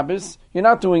on Shabbos, you're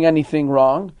not doing anything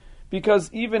wrong,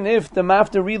 because even if the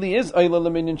mafta really is Oila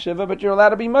L'Minyan Shiva, but you're allowed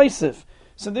to be Meisif.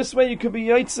 So this way you could be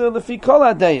Yotzer L'Fi Kol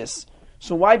HaDeis.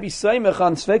 So why be Seimech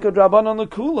on Sveika Drabanan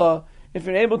L'Kula if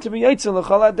you're able to be Yotzer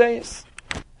L'Chol HaDeis?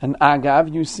 And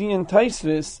Agav, you see in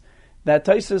Taisvis, that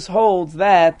Taisvis holds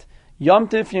that Yom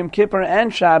Tif, Yom Kippur,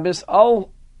 and Shabbos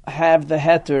all have the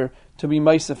heter to be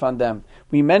Meisif on them.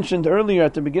 We mentioned earlier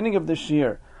at the beginning of this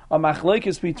year a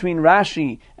machlokes between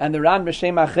Rashi and the Ran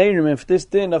B'Shem Acherim if this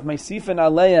din of Meisif and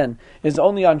Aleyan is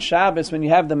only on Shabbos when you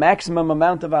have the maximum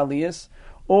amount of Aliyas,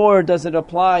 or does it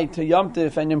apply to Yom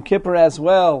Tif and Yom Kippur as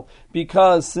well,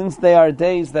 because since they are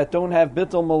days that don't have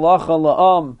Bittul Malacha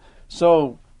La'am,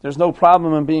 so there's no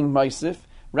problem in being Meisif.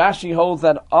 Rashi holds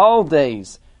that all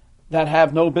days that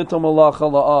have no Bittul Malacha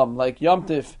La'am, like Yom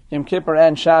Tif, Yom Kippur,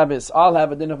 and Shabbos, all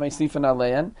have a din of Meisif and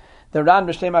Aleyan. The Ran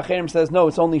B'Shem Acherim says, no,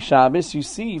 it's only Shabbos. You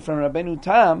see from Rabbeinu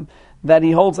Tam that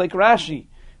he holds like Rashi,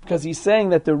 because he's saying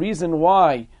that the reason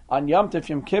why on Yom Tif,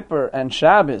 Yom Kippur, and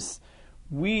Shabbos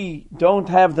we don't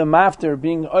have the mafter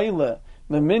being Oila,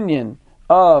 the minyan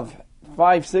of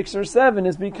 5, 6, or 7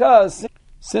 is because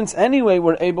since anyway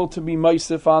we're able to be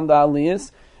Meisif on the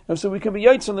Aliyas, and so we can be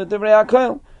Yotzer L'Divrei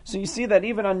HaKoil. So you see that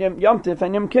even on Yom Tif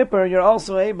and Yom Kippur, you're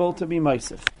also able to be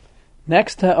Meisif.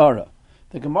 Next Ha'ara.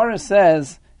 The Gemara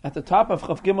says at the top of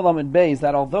Chav Gimel Amud Beis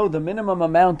that although the minimum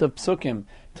amount of psukim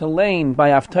to lane by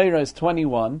Haftarah is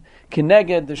 21,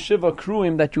 Kineged the Shiva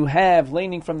Kruim that you have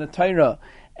laning from the Torah,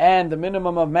 and the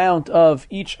minimum amount of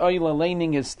each Oila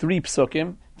laning is 3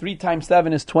 psukim, 3 times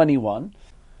 7 is 21.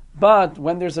 But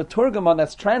when there's a Turgamon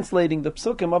that's translating the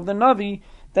psukim of the Navi,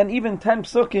 then even 10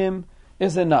 psukim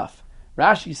is enough.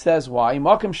 Rashi says why?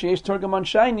 Makom sheyesh Turgamon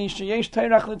shayni sheyesh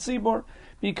teirach l'tzibor,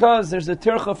 because there's a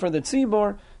tircha for the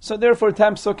tzibor, so therefore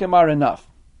 10 psukim are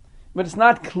enough. But it's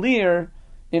not clear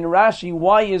in Rashi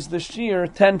why is the shir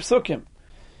 10 psukim.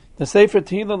 The Sefer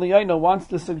Tehillah L'Yaina wants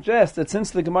to suggest that since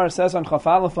the Gemara says on Chaf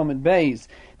Aleph Amud Beis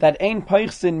that ein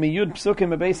peichsin miyud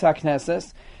psukim beis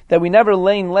hakneses, that we never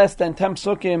lane less than 10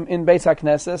 psukim in beis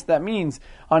hakneses, that means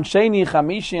on Sheni,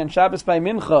 Chamishi, and Shabbos by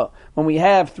Mincha, when we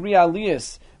have 3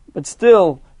 aliyas, but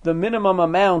still the minimum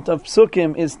amount of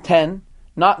psukim is 10,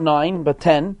 not 9, but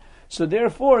 10. So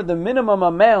therefore the minimum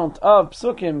amount of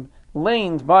psukim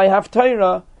laned by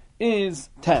Haftarah is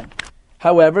 10.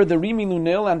 However, the Rimi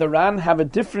Lunil and the Ran have a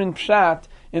different pshat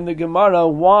in the Gemara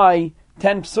why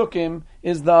 10 psukim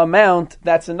is the amount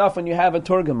that's enough when you have a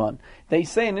Turgamon. They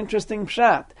say an interesting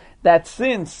pshat, that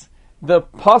since the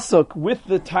pasuk with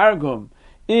the Targum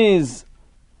is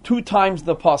 2 times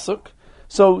the pasuk,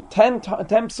 so 10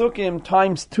 psukim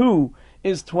times 2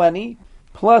 is 20,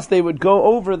 plus they would go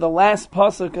over the last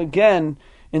pasuk again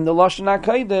in the Lashon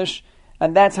HaKodesh,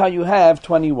 and that's how you have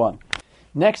 21.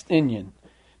 Next inyan.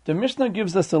 The Mishnah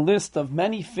gives us a list of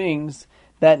many things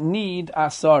that need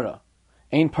asara.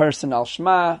 Ein person al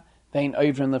shma, vein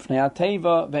oivrin lifnei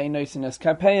ateva, vein oisin es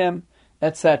kapeim,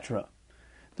 etc.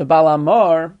 The Baal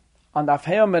Amar on Daf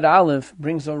Hei Amud Aleph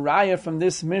brings a raya from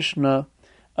this Mishnah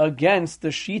against the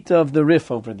shita of the Rif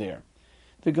over there.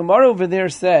 The Gemara over there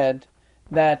said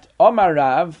that Omar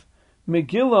Rav,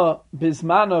 Megillah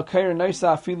bizmano kair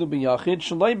noisa afilu biyachid,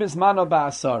 shaloi bizmano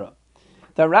ba'asara.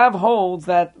 The Rav holds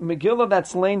that Megillah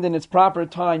that's laned in its proper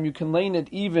time, you can lane it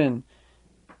even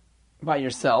by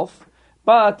yourself.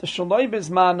 But Shaloi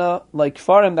Bizmana, like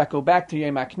Farim that go back to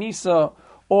Yom HaKnisa,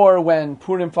 or when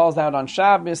Purim falls out on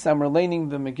Shabbos and we're laning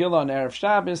the Megillah on Erev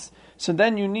Shabbos, so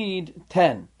then you need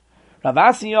 10.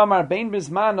 Ravasi Yomar Bein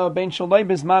Bizmana, Bein Shaloi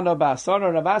Bizmana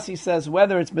Ba'asara. Ravasi says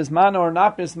whether it's Bizmana or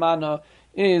not Bizmana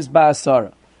is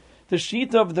Ba'asara. The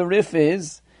sheet of the Rif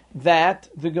is that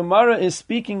the Gemara is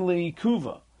speaking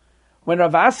li'ikuva. When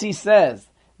Ravasi says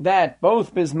that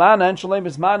both Bizmana and Shalei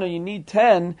Bizmana you need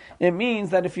 10, it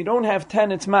means that if you don't have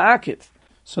 10, it's ma'akiv.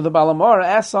 So the Baal Amar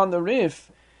asks on the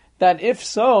Rif that if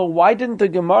so, why didn't the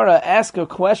Gemara ask a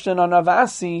question on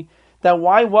Ravasi that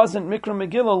why wasn't Mikra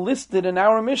Megillah listed in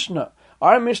our Mishnah?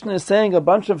 Our Mishnah is saying a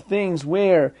bunch of things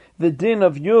where the din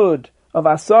of Yud, of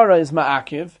Asara is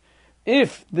ma'akiv.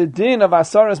 If the din of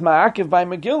Asara is ma'akiv by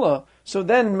Megillah, so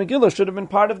then Megillah should have been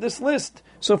part of this list.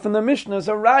 So from the Mishnah is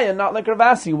a raya, not like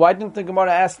Ravasi. Why didn't the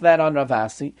Gemara ask that on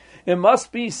Ravasi? It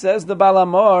must be, says the Baal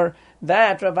Amar,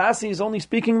 that Ravasi is only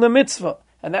speaking the mitzvah.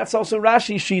 And that's also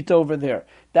Rashi's sheet over there.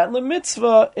 That the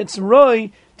mitzvah, it's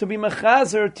roy to be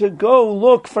mechazer, to go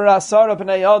look for Asara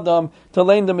B'nai Adam to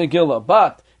lane the Megillah.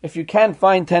 But if you can't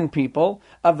find 10 people,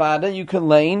 Avada, you can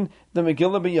lane the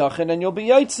Megillah b'yachid and you'll be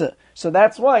yaitze. So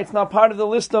that's why it's not part of the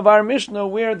list of our Mishnah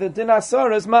where the din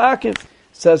asara is ma'akiv.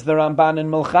 Says the Ramban in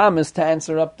Milchamis to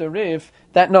answer up the Rif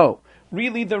that no,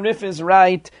 really the Rif is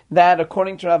right that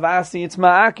according to Rav Asi it's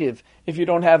ma'akiv if you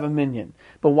don't have a minyan.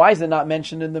 But why is it not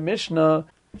mentioned in the Mishnah?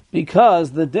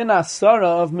 Because the din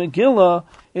asara of Megillah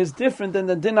is different than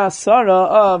the din asara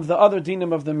of the other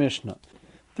dinim of the Mishnah.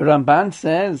 The Ramban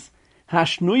says,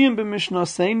 Hashnuyim b'Mishnah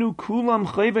seinu kulam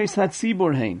chayves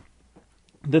hatzibur hein.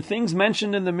 The things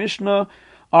mentioned in the Mishnah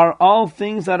are all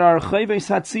things that are chayves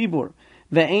hatzibur.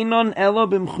 Ve'enon elo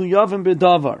b'mchuyavim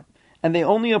b'davar. And they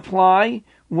only apply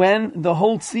when the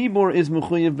whole tzibur is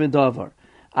mechuyav b'davar.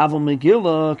 Aval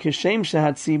Megillah kishem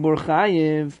shehat tzibur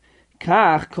chayiv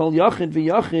kach kol yachid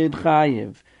v'yachid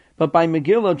chayiv. But by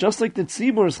Megillah, just like the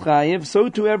tzibur is chayiv, so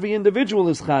too every individual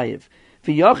is chayiv.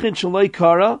 V'yachid shaloi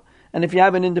kara. And if you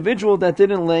have an individual that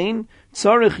didn't lane,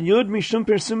 tzarich yud mishum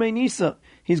persumei nisa.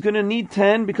 He's going to need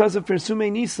 10 because of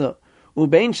persumei nisa.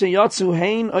 Ubein sheyatzu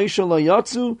hein oisha lo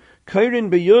yatzu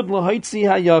kairin beyud lahaitzi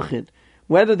hayachid.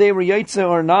 Whether they were yaitze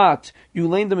or not, you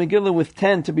lane the Megillah with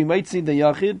 10 to be maitzi the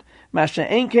yachid. Masha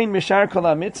ein kein mishar kol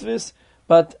mitzvahs.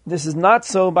 But this is not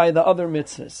so by the other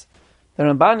mitzvahs. The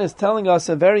Ramban is telling us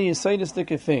a very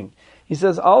yisaidistic thing. He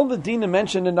says all the dinim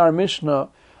mentioned in our Mishnah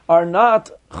are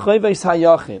not chayves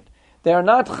hayachid. They are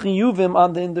not chiyuvim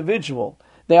on the individual.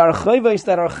 They are chayves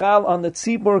that are chal on the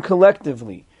tzibur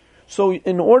collectively. So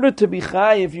in order to be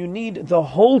chayiv, you need the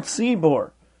whole tzibur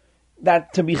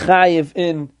that to be chayiv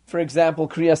in, for example,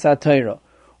 Kriyas HaTorah.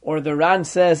 Or the Ran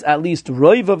says at least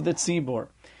roiv of the tzibur.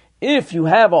 If you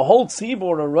have a whole tzibur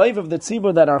or roiv of the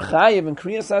tzibur that are chayiv in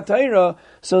Kriyas HaTorah,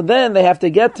 so then they have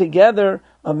to get together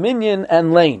a minyan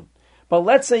and lane. But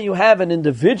let's say you have an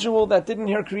individual that didn't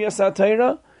hear Kriyas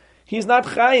HaTorah, he's not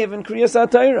chayiv in Kriyas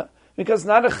HaTorah because it's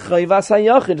not a chayvas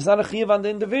hayachid, it's not a chayiv on the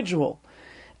individual.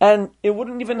 And it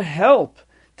wouldn't even help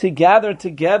to gather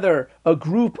together a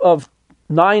group of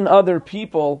 9 other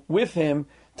people with him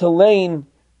to lane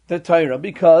the Torah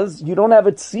because you don't have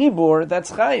a tzibur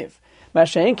that's chayiv.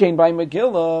 Masha'enkein by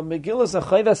Megillah is a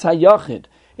chayvas hayachid.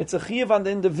 It's a chayiv on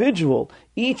the individual.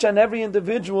 Each and every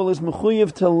individual is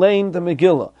mechuyev to lane the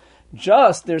Megillah.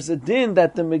 Just there's a din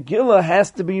that the Megillah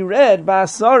has to be read by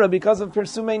Asara because of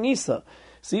Persumei Nisa.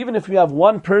 So even if you have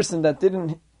one person that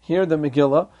didn't hear the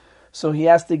Megillah, so he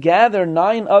has to gather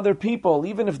 9 other people,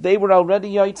 even if they were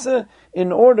already Yaitze,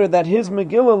 in order that his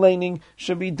Megillah laning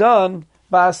should be done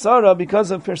by Asara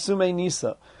because of Persumei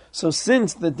Nisa. So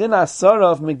since the din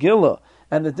Asara of Megillah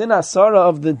and the din Asara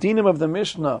of the dinim of the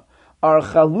Mishnah are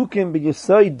chalukim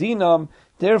b'yesai dinam,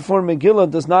 therefore Megillah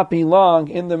does not belong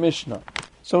in the Mishnah.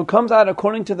 So it comes out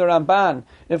according to the Ramban,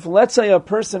 if let's say a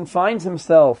person finds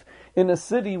himself in a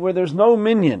city where there's no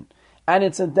minyan, and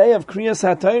it's a day of Kriyas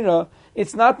HaTorah,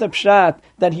 it's not the pshat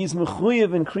that he's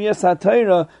mechuyev in Kriyas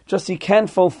HaTorah, just he can't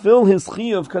fulfill his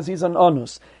chiyuv because he's an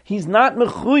onus. He's not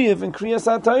mechuyev in Kriyas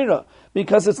HaTorah,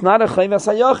 because it's not a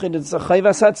chayvas hayachid, it's a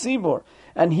chayvas hatzibur.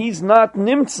 And he's not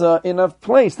nimtza in a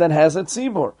place that has a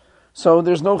tzibur. So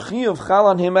there's no chiyuv chal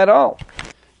on him at all.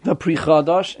 The Pri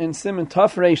Chadash in Siman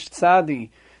Taf Reish Tzadi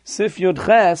Sif Yud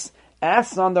Ches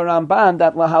asks on the Ramban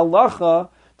that lahalacha,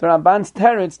 the Ramban's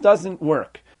teretz doesn't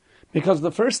work. Because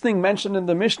the first thing mentioned in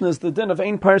the Mishnah is the din of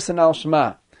ein person al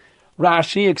shema.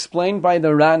 Rashi, explained by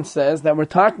the Ran, says that we're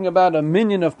talking about a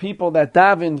minyan of people that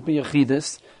davened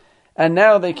b'yachidus, and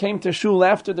now they came to shul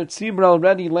after the tzibur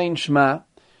already lane shema,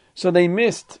 so they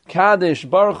missed Kaddish,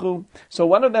 Baruch Hu. So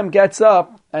one of them gets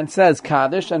up and says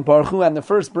Kaddish and Baruch Hu, and the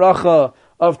first bracha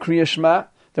of Kriya Shema,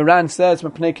 the Ran says,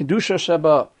 Mepnei Kedusha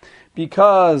Sheba,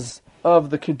 because of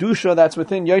the Kedusha that's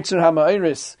within Yotzer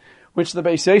HaMa'iris, which the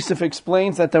Beis Yosef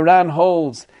explains that the Ran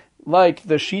holds, like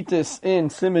the Shitas in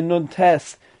Siman Nun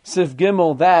Tes, Sif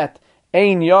Gimel, that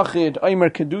Ein Yochid, Omer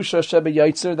Kedusha Sheba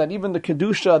Yotzer, that even the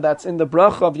Kedusha that's in the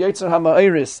bracha of Yotzer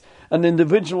HaMa'iris, an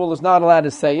individual is not allowed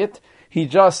to say it. He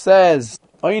just says,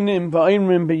 Einim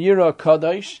V'Eimrim B'Yira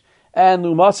Kadosh, and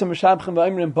Lumasim Mishabchim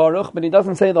V'Eimrim Baruch, but he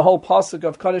doesn't say the whole pasuk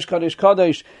of Kadosh Kadosh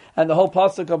Kadosh and the whole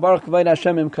pasuk of Baruch Kavod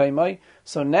Hashem Im Kaimai.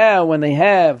 So now when they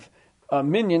have a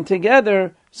minyan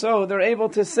together, so they're able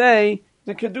to say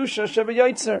the Kedusha Sheba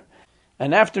Yotzer.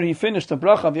 And after he finished the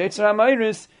bracha of Yotzer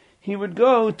HaMa'iris, he would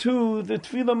go to the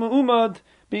Tefillah Me'umad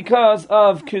because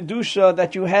of Kedusha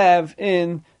that you have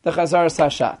in the Chazar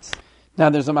Sashatz. Now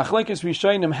there's a machlekes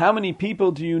rishonim, how many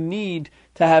people do you need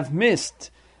to have missed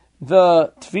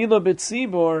the Tefillah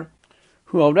B'tzibur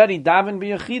who already daven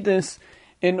b'yachidus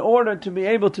in order to be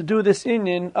able to do this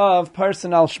inyan of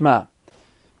person al shema?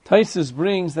 Taisus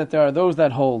brings that there are those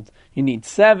that hold you need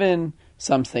 7,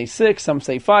 some say 6, some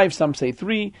say 5, some say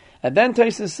 3, and then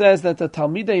Taisus says that the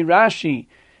Talmidei Rashi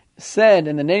said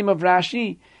in the name of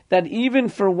Rashi that even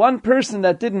for one person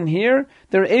that didn't hear,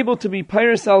 they're able to be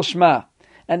Peiros al Shema.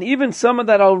 And even someone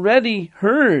that already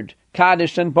heard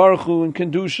Kaddish and Baruch Hu and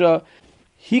Kedusha,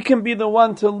 he can be the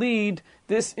one to lead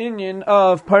this inyan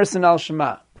of Peiros al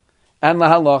Shema. And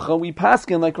lahalacha, we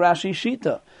paskin like Rashi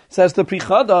Shita. Says the Pri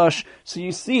Chadash, so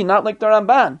you see, not like the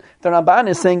Ramban. The Ramban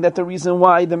is saying that the reason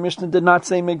why the Mishnah did not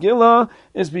say Megillah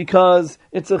is because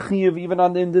it's a chiyuv even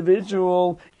on the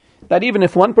individual. That even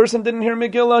if one person didn't hear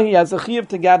Megillah, he has a chiyuv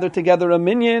to gather together a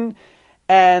minyan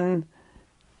and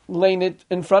laying it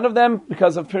in front of them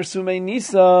because of Persumei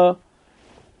Nisa.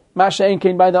 Masha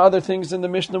Enkein by the other things in the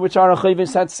Mishnah which are a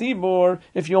chayves hatzibor.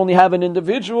 If you only have an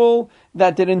individual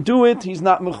that didn't do it, he's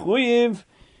not mechuyev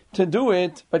to do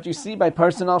it. But you see by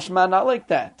Person al Shema, not like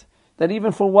that. That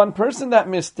even for one person that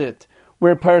missed it,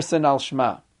 we're Person al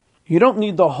Shema. You don't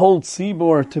need the whole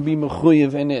tzibor to be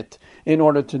mechuyev in it in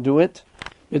order to do it.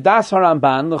 V'das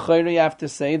haramban, l'chayre you have to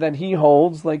say that he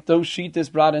holds, like those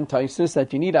shittas brought in Taisus,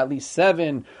 that you need at least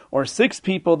 7 or 6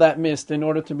 people that missed in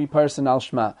order to be Person al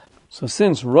Shema. So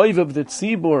since Roiv of the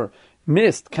Tzibur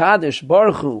missed Kaddish,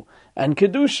 Baruch Hu, and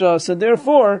Kedusha, so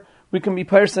therefore we can be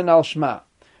Person al Shema.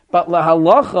 But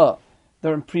lahalacha,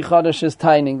 the Pri Chadash is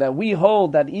taining that we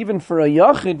hold that even for a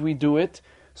Yachid we do it,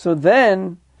 so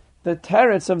then the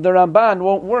teretz of the Ramban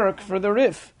won't work for the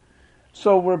Rif.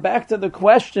 So we're back to the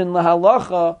question,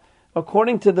 lahalacha,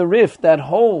 according to the Rif that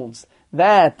holds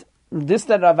that this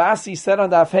that Ravasi said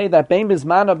on Daf Hey, that Bein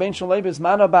Bizmana, Bein Sholei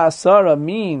Bizmana Ba'asara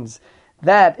means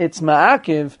that it's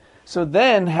ma'akiv, so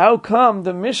then how come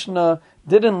the Mishnah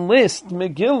didn't list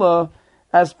Megillah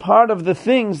as part of the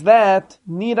things that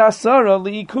need asara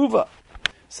li'ikuva?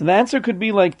 So the answer could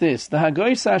be like this. The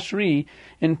Hagoy Sashri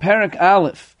in Parak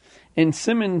Aleph, in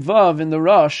Siman Vav in the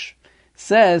Rosh,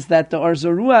 says that the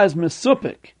Arzarua is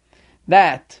mesupik,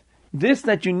 that this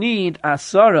that you need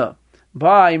asara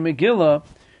by Megillah,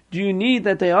 do you need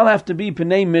that they all have to be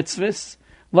B'nai Mitzvahs,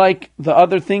 like the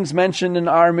other things mentioned in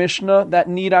our Mishnah that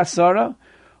need asara?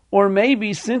 Or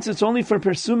maybe since it's only for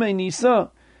Persumei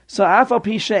Nisa, so afal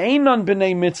pisha einon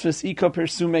b'nei mitzvahs ika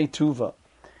Persumei tuva.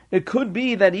 It could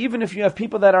be that even if you have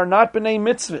people that are not b'nei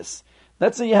mitzvahs,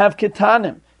 let's say you have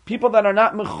ketanim, people that are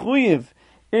not mechuyev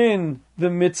in the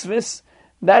mitzvahs,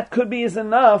 that could be is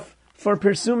enough for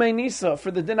Persumei Nisa,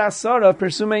 for the din asara of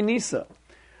Persumei Nisa.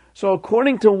 So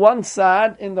according to one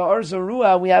side in the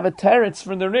Arzarua, we have a teretz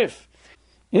for the Rif.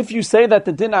 If you say that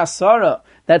the din asara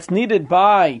that's needed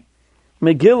by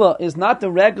Megillah is not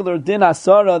the regular din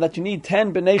asara that you need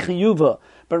 10 b'nei chiyuva,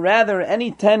 but rather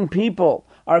any 10 people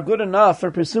are good enough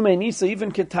for Persumei Nisa,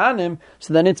 even ketanim,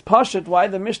 so then it's pashut why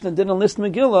the Mishnah didn't list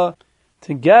Megillah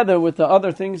together with the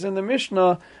other things in the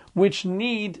Mishnah which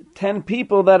need 10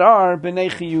 people that are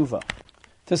b'nei chiyuva.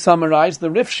 To summarize,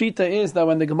 the Rif Shita is that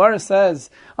when the Gemara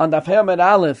says on Daf Hey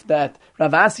Aleph that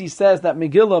Ravasi says that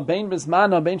Megillah Bein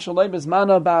Bizmana, Bein Sholei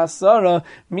Bizmana Ba'asara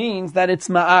means that it's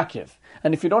Ma'akiv.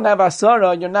 And if you don't have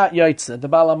Asara, you're not Yaitze. The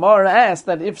Balamar asked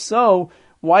that if so,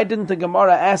 why didn't the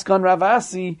Gemara ask on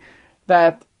Ravasi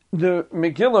that the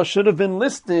Megillah should have been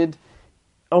listed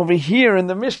over here in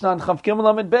the Mishnah on Chav Gimel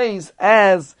Amid Beis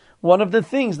as one of the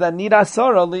things that need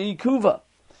Asara li'ikuva?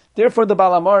 Therefore, the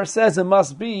Balamar says it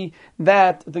must be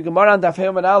that the Gemara on Daf Hey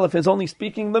Aleph is only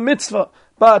speaking the mitzvah.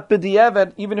 But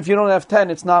b'di'evet, even if you don't have 10,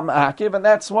 it's not ma'akiv, and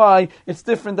that's why it's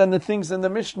different than the things in the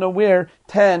Mishnah where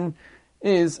 10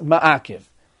 is ma'akiv.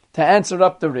 To answer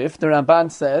up the Rif, the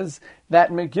Ramban says that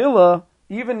Megillah,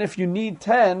 even if you need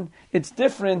 10, it's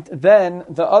different than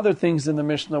the other things in the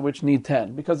Mishnah which need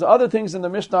 10. Because the other things in the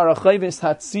Mishnah are a chayves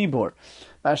hatzibor.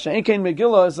 Masha'enkein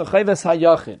Megillah is a chayves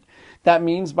hayachid. That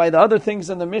means by the other things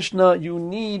in the Mishnah, you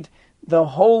need the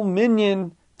whole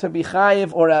minyan to be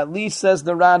chayiv, or at least, says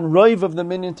the Ran, roiv of the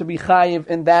minyan to be chayiv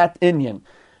in that inyan.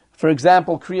 For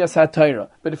example, Kriyas HaTorah.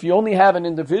 But if you only have an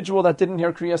individual that didn't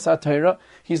hear Kriyas HaTorah,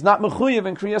 he's not mechuyev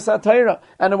in Kriyas HaTorah,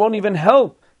 and it won't even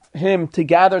help him to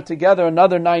gather together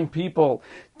another 9 people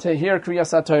to hear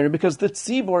Kriyas HaTorah, because the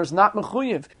tzibor is not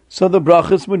mechuyev. So the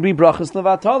brachas would be brachas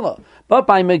levatala. But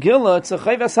by Megillah, it's a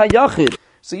chayvas hayachid.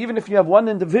 So even if you have one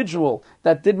individual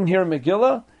that didn't hear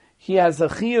Megillah, he has a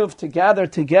chiyuv to gather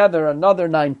together another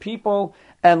 9 people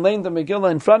and lay the Megillah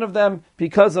in front of them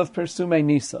because of Persumei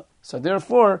Nisa. So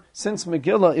therefore, since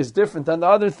Megillah is different than the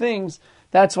other things,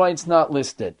 that's why it's not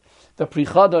listed. The Pri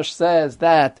Chadash says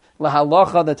that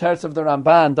lahalacha, the teretz of the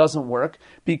Ramban, doesn't work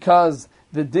because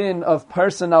the din of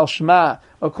Person al Shema,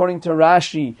 according to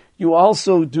Rashi, you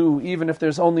also do even if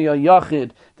there's only a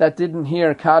Yachid that didn't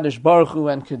hear Kaddish, Baruch Hu,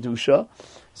 and Kedusha.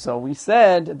 So we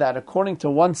said that according to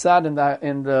one side in the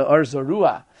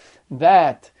Arzarua,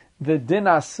 that the din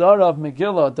asara of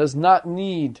Megillah does not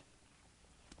need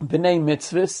b'nei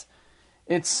mitzvahs,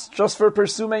 it's just for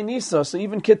Persumei Nisa. So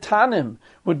even Ketanim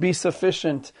would be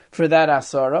sufficient for that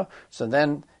Asara. So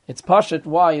then it's Pashut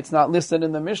why it's not listed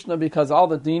in the Mishnah, because all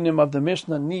the dinim of the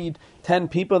Mishnah need 10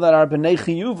 people that are B'nei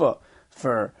Chiyuva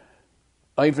for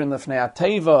Oivrin Lefnei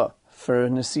Ateva, for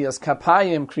Nesias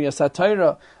Kapayim, Kriyas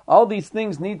HaTorah. All these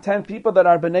things need 10 people that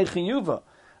are B'nei Chiyuva.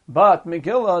 But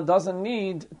Megillah doesn't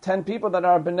need 10 people that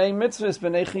are B'nei Mitzvahs,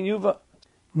 B'nei Chiyuva.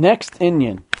 Next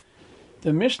Inyan.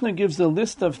 The Mishnah gives a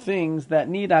list of things that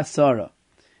need Asara.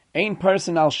 Ein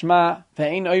person al shma,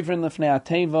 ve'ein oivrin lefnei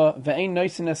ateva, ve'ein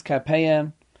noisin es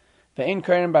kapeyem, ve'ein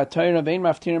karen bat Torah, ve'ein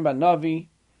maftirin bat navi,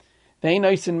 ve'ein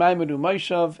noisin maimudu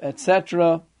moishav,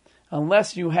 etc.,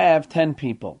 unless you have 10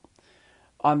 people.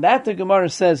 On that the Gemara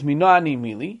says, Mino ani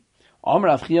mili, Om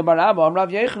Rav Chia bar Abba, Om Rav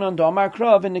Yechanan, do Omar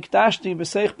Krav, v'niktashti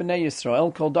b'seich b'nei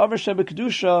Yisrael, kol davar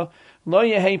shebekdusha, lo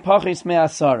yehei pachis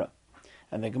me'asara.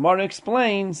 And the Gemara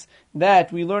explains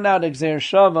that we learn out Exer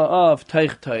Shava of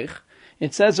Teich Teich.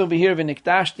 It says over here,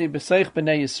 V'niktashti b'seich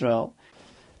b'nei Yisrael.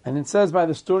 And it says by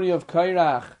the story of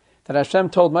Kairach that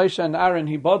Hashem told Moshe and Aaron,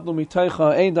 Hibadlu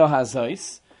miteicha Eda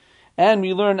Hazais. And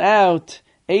we learn out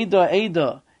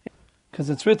Eda, because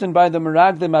it's written by the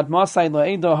Meraglim ad Masai lo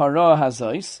Eda Hara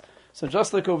Hazais. So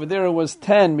just like over there it was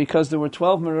 10, because there were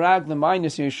 12 Meraglim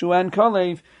minus Yeshua and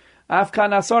Kalev, Afkan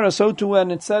Asara, so too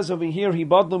when it says over here,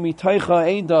 Hibadlu miteicha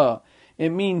Eda, it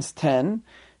means 10.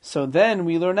 So then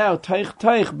we learn out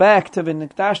Teich back to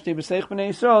V'niktashti b'seich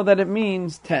b'nei Yisrael that it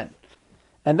means 10.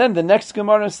 And then the next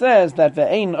Gemara says that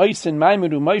Ve'ein oisin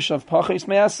maimudu moishav pachis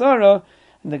me'asara,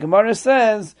 and the Gemara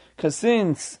says, because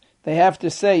since they have to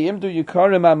say Imdu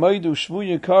Yikarim Amoidu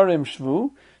Shvu Yikarim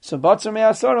Shvu, so Batzar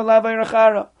me'asara lavay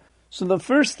rachara. So the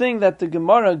first thing that the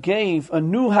Gemara gave a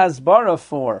new hasbara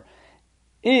for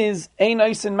is Ein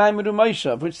Oisin Maimudu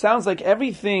Moishav, which sounds like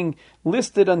everything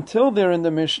listed until there in the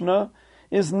Mishnah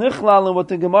is nichlal in what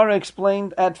the Gemara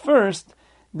explained at first,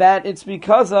 that it's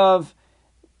because of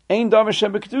Ein Davar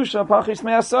Shebekdusha Pachis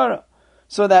Me'asara.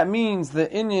 So that means the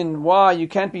inyan why you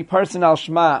can't be person al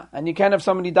Shema, and you can't have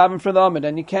somebody daven for the Amid,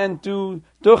 and you can't do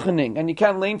duchening, and you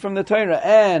can't lean from the Torah,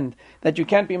 and that you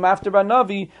can't be mafter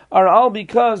banavi, are all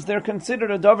because they're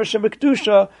considered a Davar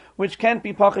Shebekdusha, which can't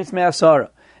be Pachis Me'asara.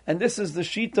 And this is the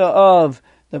Shita of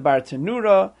the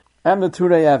Bartanura and the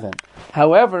Turei Even.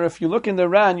 However, if you look in the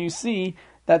Ran, you see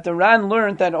that the Ran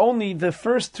learned that only the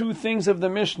first two things of the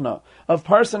Mishnah, of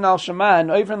Parson al-Shema and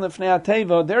Oivrin Lefnei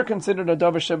Ateva, they're considered a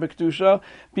Davar Shebekdusha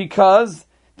because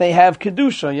they have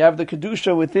Kedusha. You have the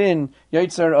Kedusha within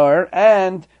Yotzer Or,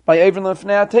 and by Oivrin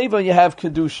Lefnei Ateva you have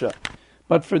Kedusha.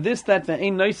 But for this, that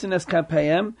Ve'ein Noisin es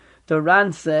Kapeyem, the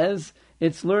Ran says,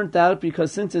 it's learnt out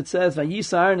because since it says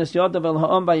Vayisa Aaron es Yodav el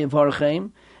Ha'am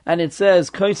Vayivarchem, and it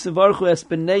says Koisivarchu es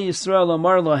B'nei Yisrael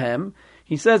Omar Lohem,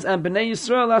 he says and B'nei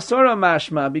Yisrael Asora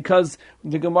Mashma, because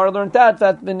the Gemara learnt out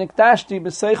that V'niktashti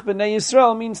B'seich B'nei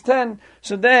Yisrael means 10.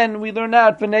 So then we learn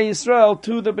out B'nei Yisrael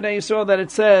to the B'nei Yisrael that it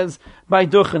says by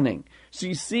duchening. So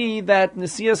you see that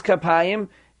Nesias Kapayim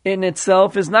in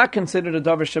itself is not considered a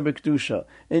Davar Shebekdusha.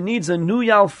 It needs a new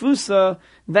Yalfusa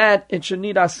that it should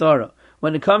need Asara.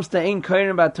 When it comes to Ein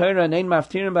Kairim Bat Torah and Ein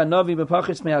Maftirim Bat Navi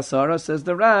B'Pachis Me'asara, says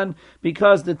the Ran,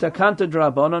 because the Takanta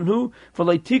Drabanan who for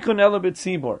Leitikun Ela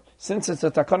B'Tzibur. Since it's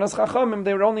a Takanas Chachamim,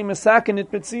 they were only Mesakin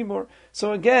it B'Tzibur.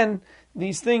 So again,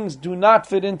 these things do not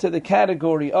fit into the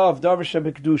category of Davar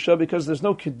Shebekdusha because there's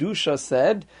no Kedusha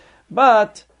said,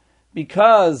 but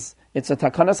because it's a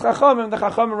Takanas Chachamim, the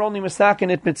Chachamim are only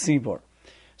Mesakin it B'Tzibur.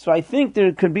 So I think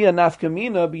there could be a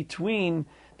nafkamina between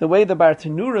the way the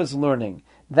Bartanura is learning,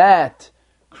 that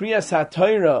Kriyas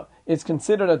HaTorah is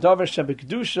considered a Davar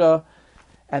Shebekdusha,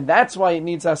 and that's why it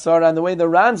needs Asara, and the way the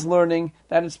Ran's learning,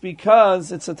 that it's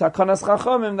because it's a Takanas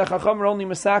Chachamim, the Chachamim are only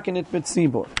Mesakin it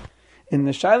B'Tzibur. In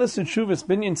the Shailas and Shuvas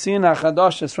Binyan Tzion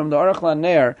HaChadashis from the Aruch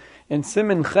LaNer in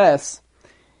Siman Ches,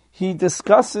 he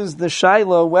discusses the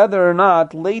Shaila whether or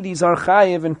not ladies are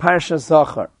Chayiv in Parsha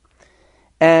Zachar.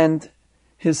 And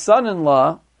his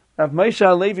son-in-law, Rav Moshe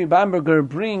Halevi Bamberger,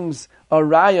 brings a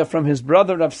raya from his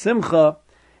brother Rav Simcha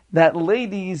that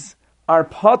ladies are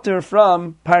potter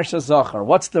from Parsha Zachar.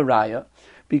 What's the raya?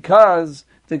 Because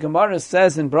the Gemara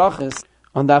says in Brachas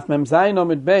on Daf Mem Zayin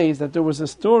Omid Beis that there was a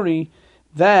story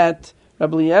that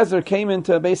Rabbi Eliezer came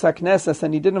into a Beis HaKnesses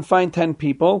and he didn't find 10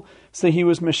 people, so he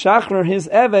was meshachrer his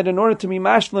eved in order to be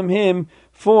mashlim him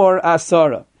for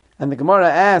Asara. And the Gemara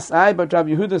asks, but Rabbi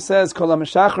Yehuda says, Kol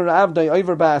ha-meshachrer avdai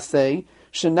over ba'asei,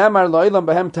 shenamar lo'ilam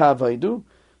behem ta'avaydu.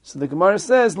 So the Gemara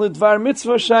says, Lidvar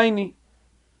mitzvah shayni.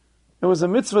 It was a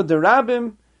mitzvah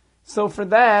derabim, so for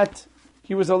that,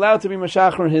 he was allowed to be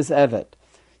meshachrer his eved.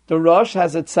 The Rosh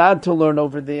has a tzad to learn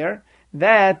over there,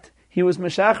 that he was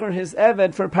Meshacher his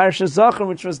Eved for Parsha Zachar,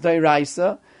 which was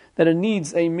Dairaisa, that it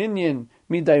needs a minyan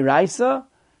midairaisa.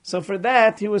 So for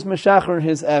that, he was Meshacher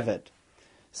his Eved.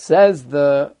 Says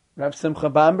the Rav Simcha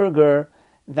Bamberger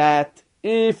that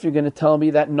if you're going to tell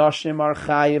me that Noshim are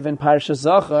Chayiv in Parsha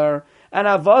Zachar and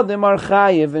Avadim are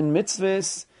Chayiv in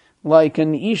mitzvahs like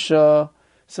an Isha,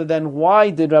 so then why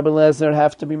did Rabbi Lezer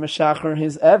have to be Meshacher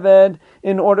his Eved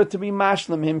in order to be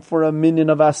Mashlim him for a minyan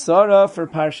of Asara for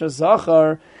Parsha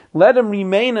Zachar? Let him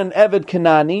remain an Eved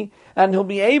Kanani and he'll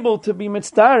be able to be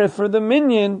Mitzdaref for the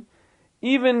minyan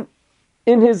even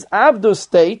in his Abdo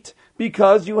state,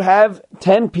 because you have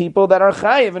 10 people that are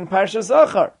Chayiv in Parsha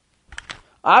Zachar.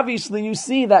 Obviously, you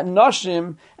see that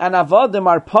Noshim and Avadim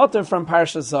are potter from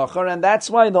Parsha Zachar, and that's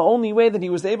why the only way that he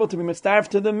was able to be mitzdaref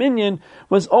to the minyan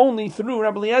was only through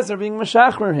Rabbi Eliezer being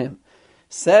Meshacher him.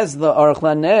 Says the Aruch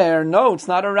Laner, no, it's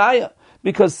not a raya,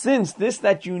 because since this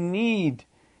that you need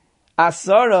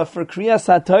Asara for Kriyas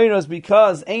HaTorah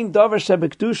because Ein Davar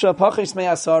Shebekdusha Pachis Me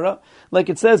Asara, like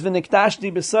it says,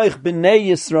 V'niktashti B'soich B'nei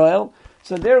Yisrael,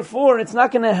 so therefore it's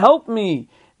not going to help me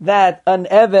that an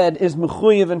Eved is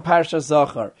Mechuyev in Parsha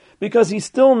Zachar, because he's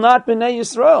still not B'nei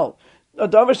Yisrael. A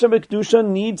Davar Shebekdusha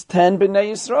needs 10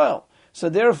 B'nei Yisrael. So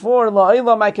therefore,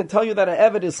 La'ilam, I can tell you that an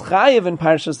Eved is Chayiv in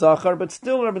Parsha Zachar, but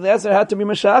still Rabbi Eliezer had to be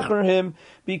Meshacher him,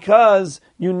 because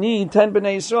you need 10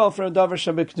 B'nei Yisrael for a Davar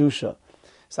Shebekdusha.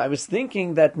 So I was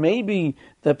thinking that maybe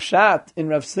the pshat in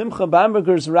Rav Simcha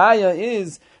Bamberger's raya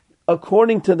is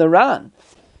according to the Ran.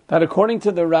 That according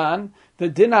to the Ran, the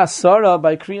din asara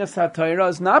by Kriyas HaTorah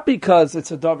is not because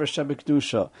it's a davar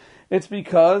shebekdusha. It's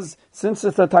because since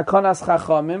it's a takonas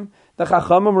chachamim, the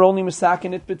chachamim are only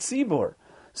misakin it b'tzibur.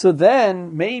 So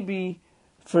then maybe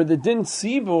for the din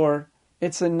tzibur,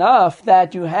 it's enough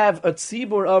that you have a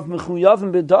tzibur of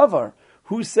mechuyavim b'davar.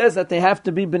 Who says that they have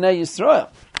to be b'nei Yisrael?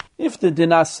 If the din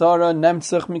asara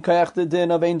nemtzach mikayach the din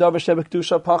of ein davar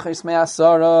shebekdusha pachis me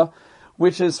asara,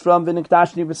 which is from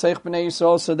v'nikdashni b'seich b'nei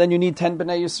Yisrael, so then you need 10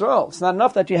 b'nei Yisrael. It's not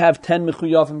enough that you have 10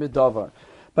 mechuyavim b'davar.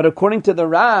 But according to the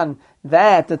Ran,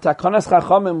 that the takonas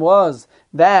chachamim was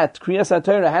that Kriyas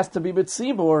HaTorah has to be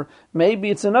b'tzibur, maybe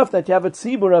it's enough that you have a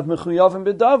tzibur of mechuyavim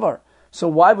b'davar. So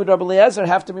why would Rabbi Eliezer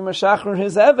have to be Meshacher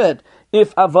his Eved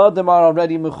if Avadim are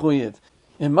already mechuyev?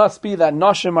 It must be that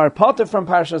Noshim are potter from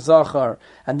Parsha Zachar,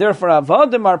 and therefore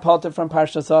Avadim are potter from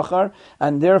Parsha Zachar,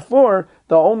 and therefore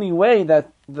the only way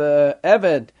that the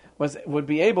Eved would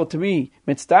be able to be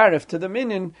mitzdaref to the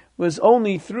minyan was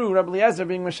only through Rabbi Eliezer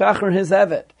being Meshacher his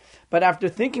Eved. But after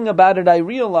thinking about it, I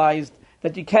realized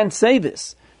that you can't say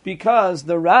this, because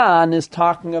the Ran is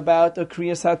talking about a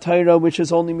Kriyas HaTorah which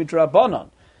is only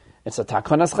midrabanan. It's a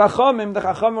takonas chachamim, the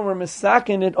chachamim were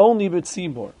misakin it only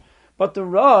b'tzibur. But the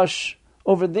Rosh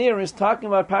over there is talking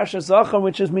about Parsha Zachar,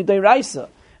 which is midairaisa.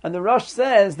 And the Rosh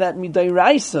says that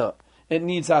midairaisa, it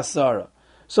needs asara.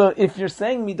 So if you're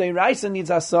saying midairaisa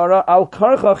needs asara, al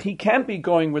karchach, he can't be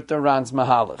going with the Ran's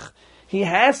mahalach. He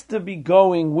has to be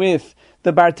going with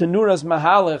the Bartanura's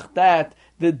mahalach, that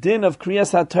the din of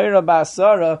Kriyas HaTorah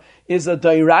ba'asara is a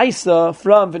dairaisa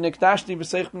from v'niktashti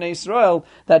b'seich b'nei Yisrael,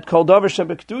 that kol davar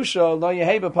shebekdusha lo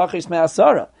yehei b'pachis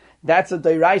me'asara. That's a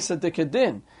dairaisa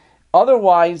dikadin.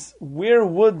 Otherwise, where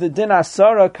would the din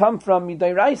asara come from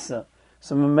midairaisa?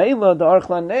 So Megillah, the Aruch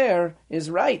Laner, is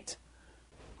right.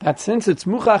 That since it's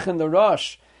muchach in the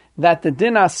Rosh, that the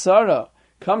din asara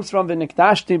comes from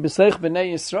v'niktashti b'seich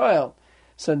b'nei Yisrael,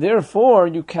 so therefore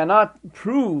you cannot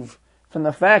prove from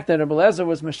the fact that Rabbi Eliezer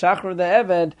was Meshacher the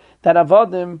Eved that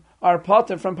Avadim are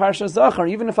potter from Parsha Zachar,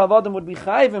 even if Avadim would be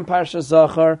Chayiv in Parsha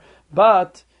Zachar,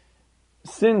 but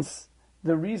since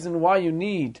the reason why you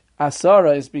need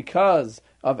Asara is because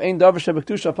of Ein Davar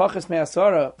Shebekdusha Pachis Me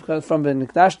Asara from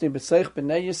V'nikdashti B'seich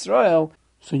B'nei Yisrael,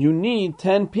 so you need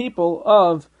 10 people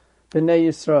of B'nei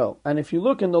Yisrael. And if you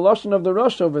look in the Lashon of the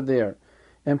Rosh over there,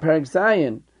 in Perek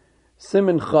Zayin,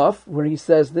 Siman Chaf, where he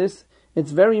says this,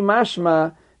 it's very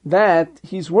mashma that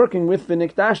he's working with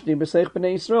V'nikdashti B'seich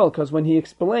B'nei Yisrael, because when he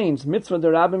explains Mitzvah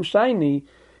Derabim Shaini,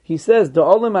 he says,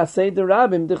 Da'olim Asei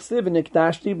Derabim Dichsiv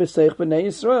V'nikdashti B'seich B'nei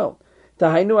Yisrael.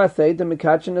 And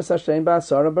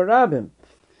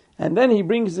then he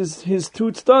brings his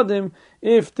two tztadim,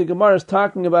 if the Gemara is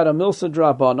talking about a milsa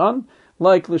drabanan,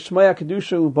 like l'shmaya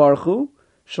kedusha ubarchu,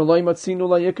 shaloi matzinu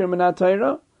la'yikr minat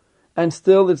Torah, and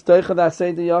still it's deichad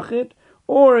asay de yachid,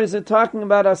 or is it talking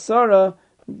about asara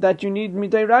that you need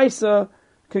midairaisa,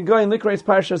 could go in likreis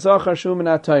parsha zachar shu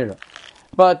minat Torah.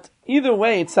 But either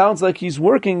way, it sounds like he's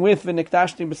working with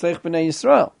v'niktashti b'seich b'nei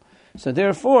Yisrael. So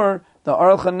therefore, the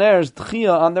Aruch Laner's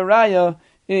Tchiyah on the Raya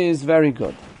is very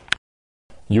good.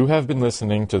 You have been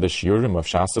listening to the Shiurim of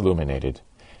Shas Illuminated.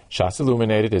 Shas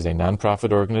Illuminated is a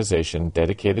non-profit organization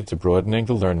dedicated to broadening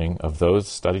the learning of those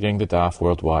studying the daf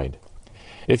worldwide.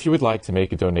 If you would like to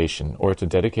make a donation or to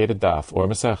dedicate a daf or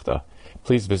masechta,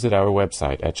 please visit our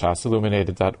website at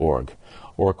shasilluminated.org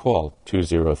or call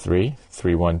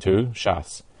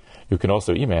 203-312-SHAS. You can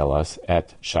also email us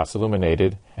at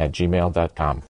shasilluminated@gmail.com.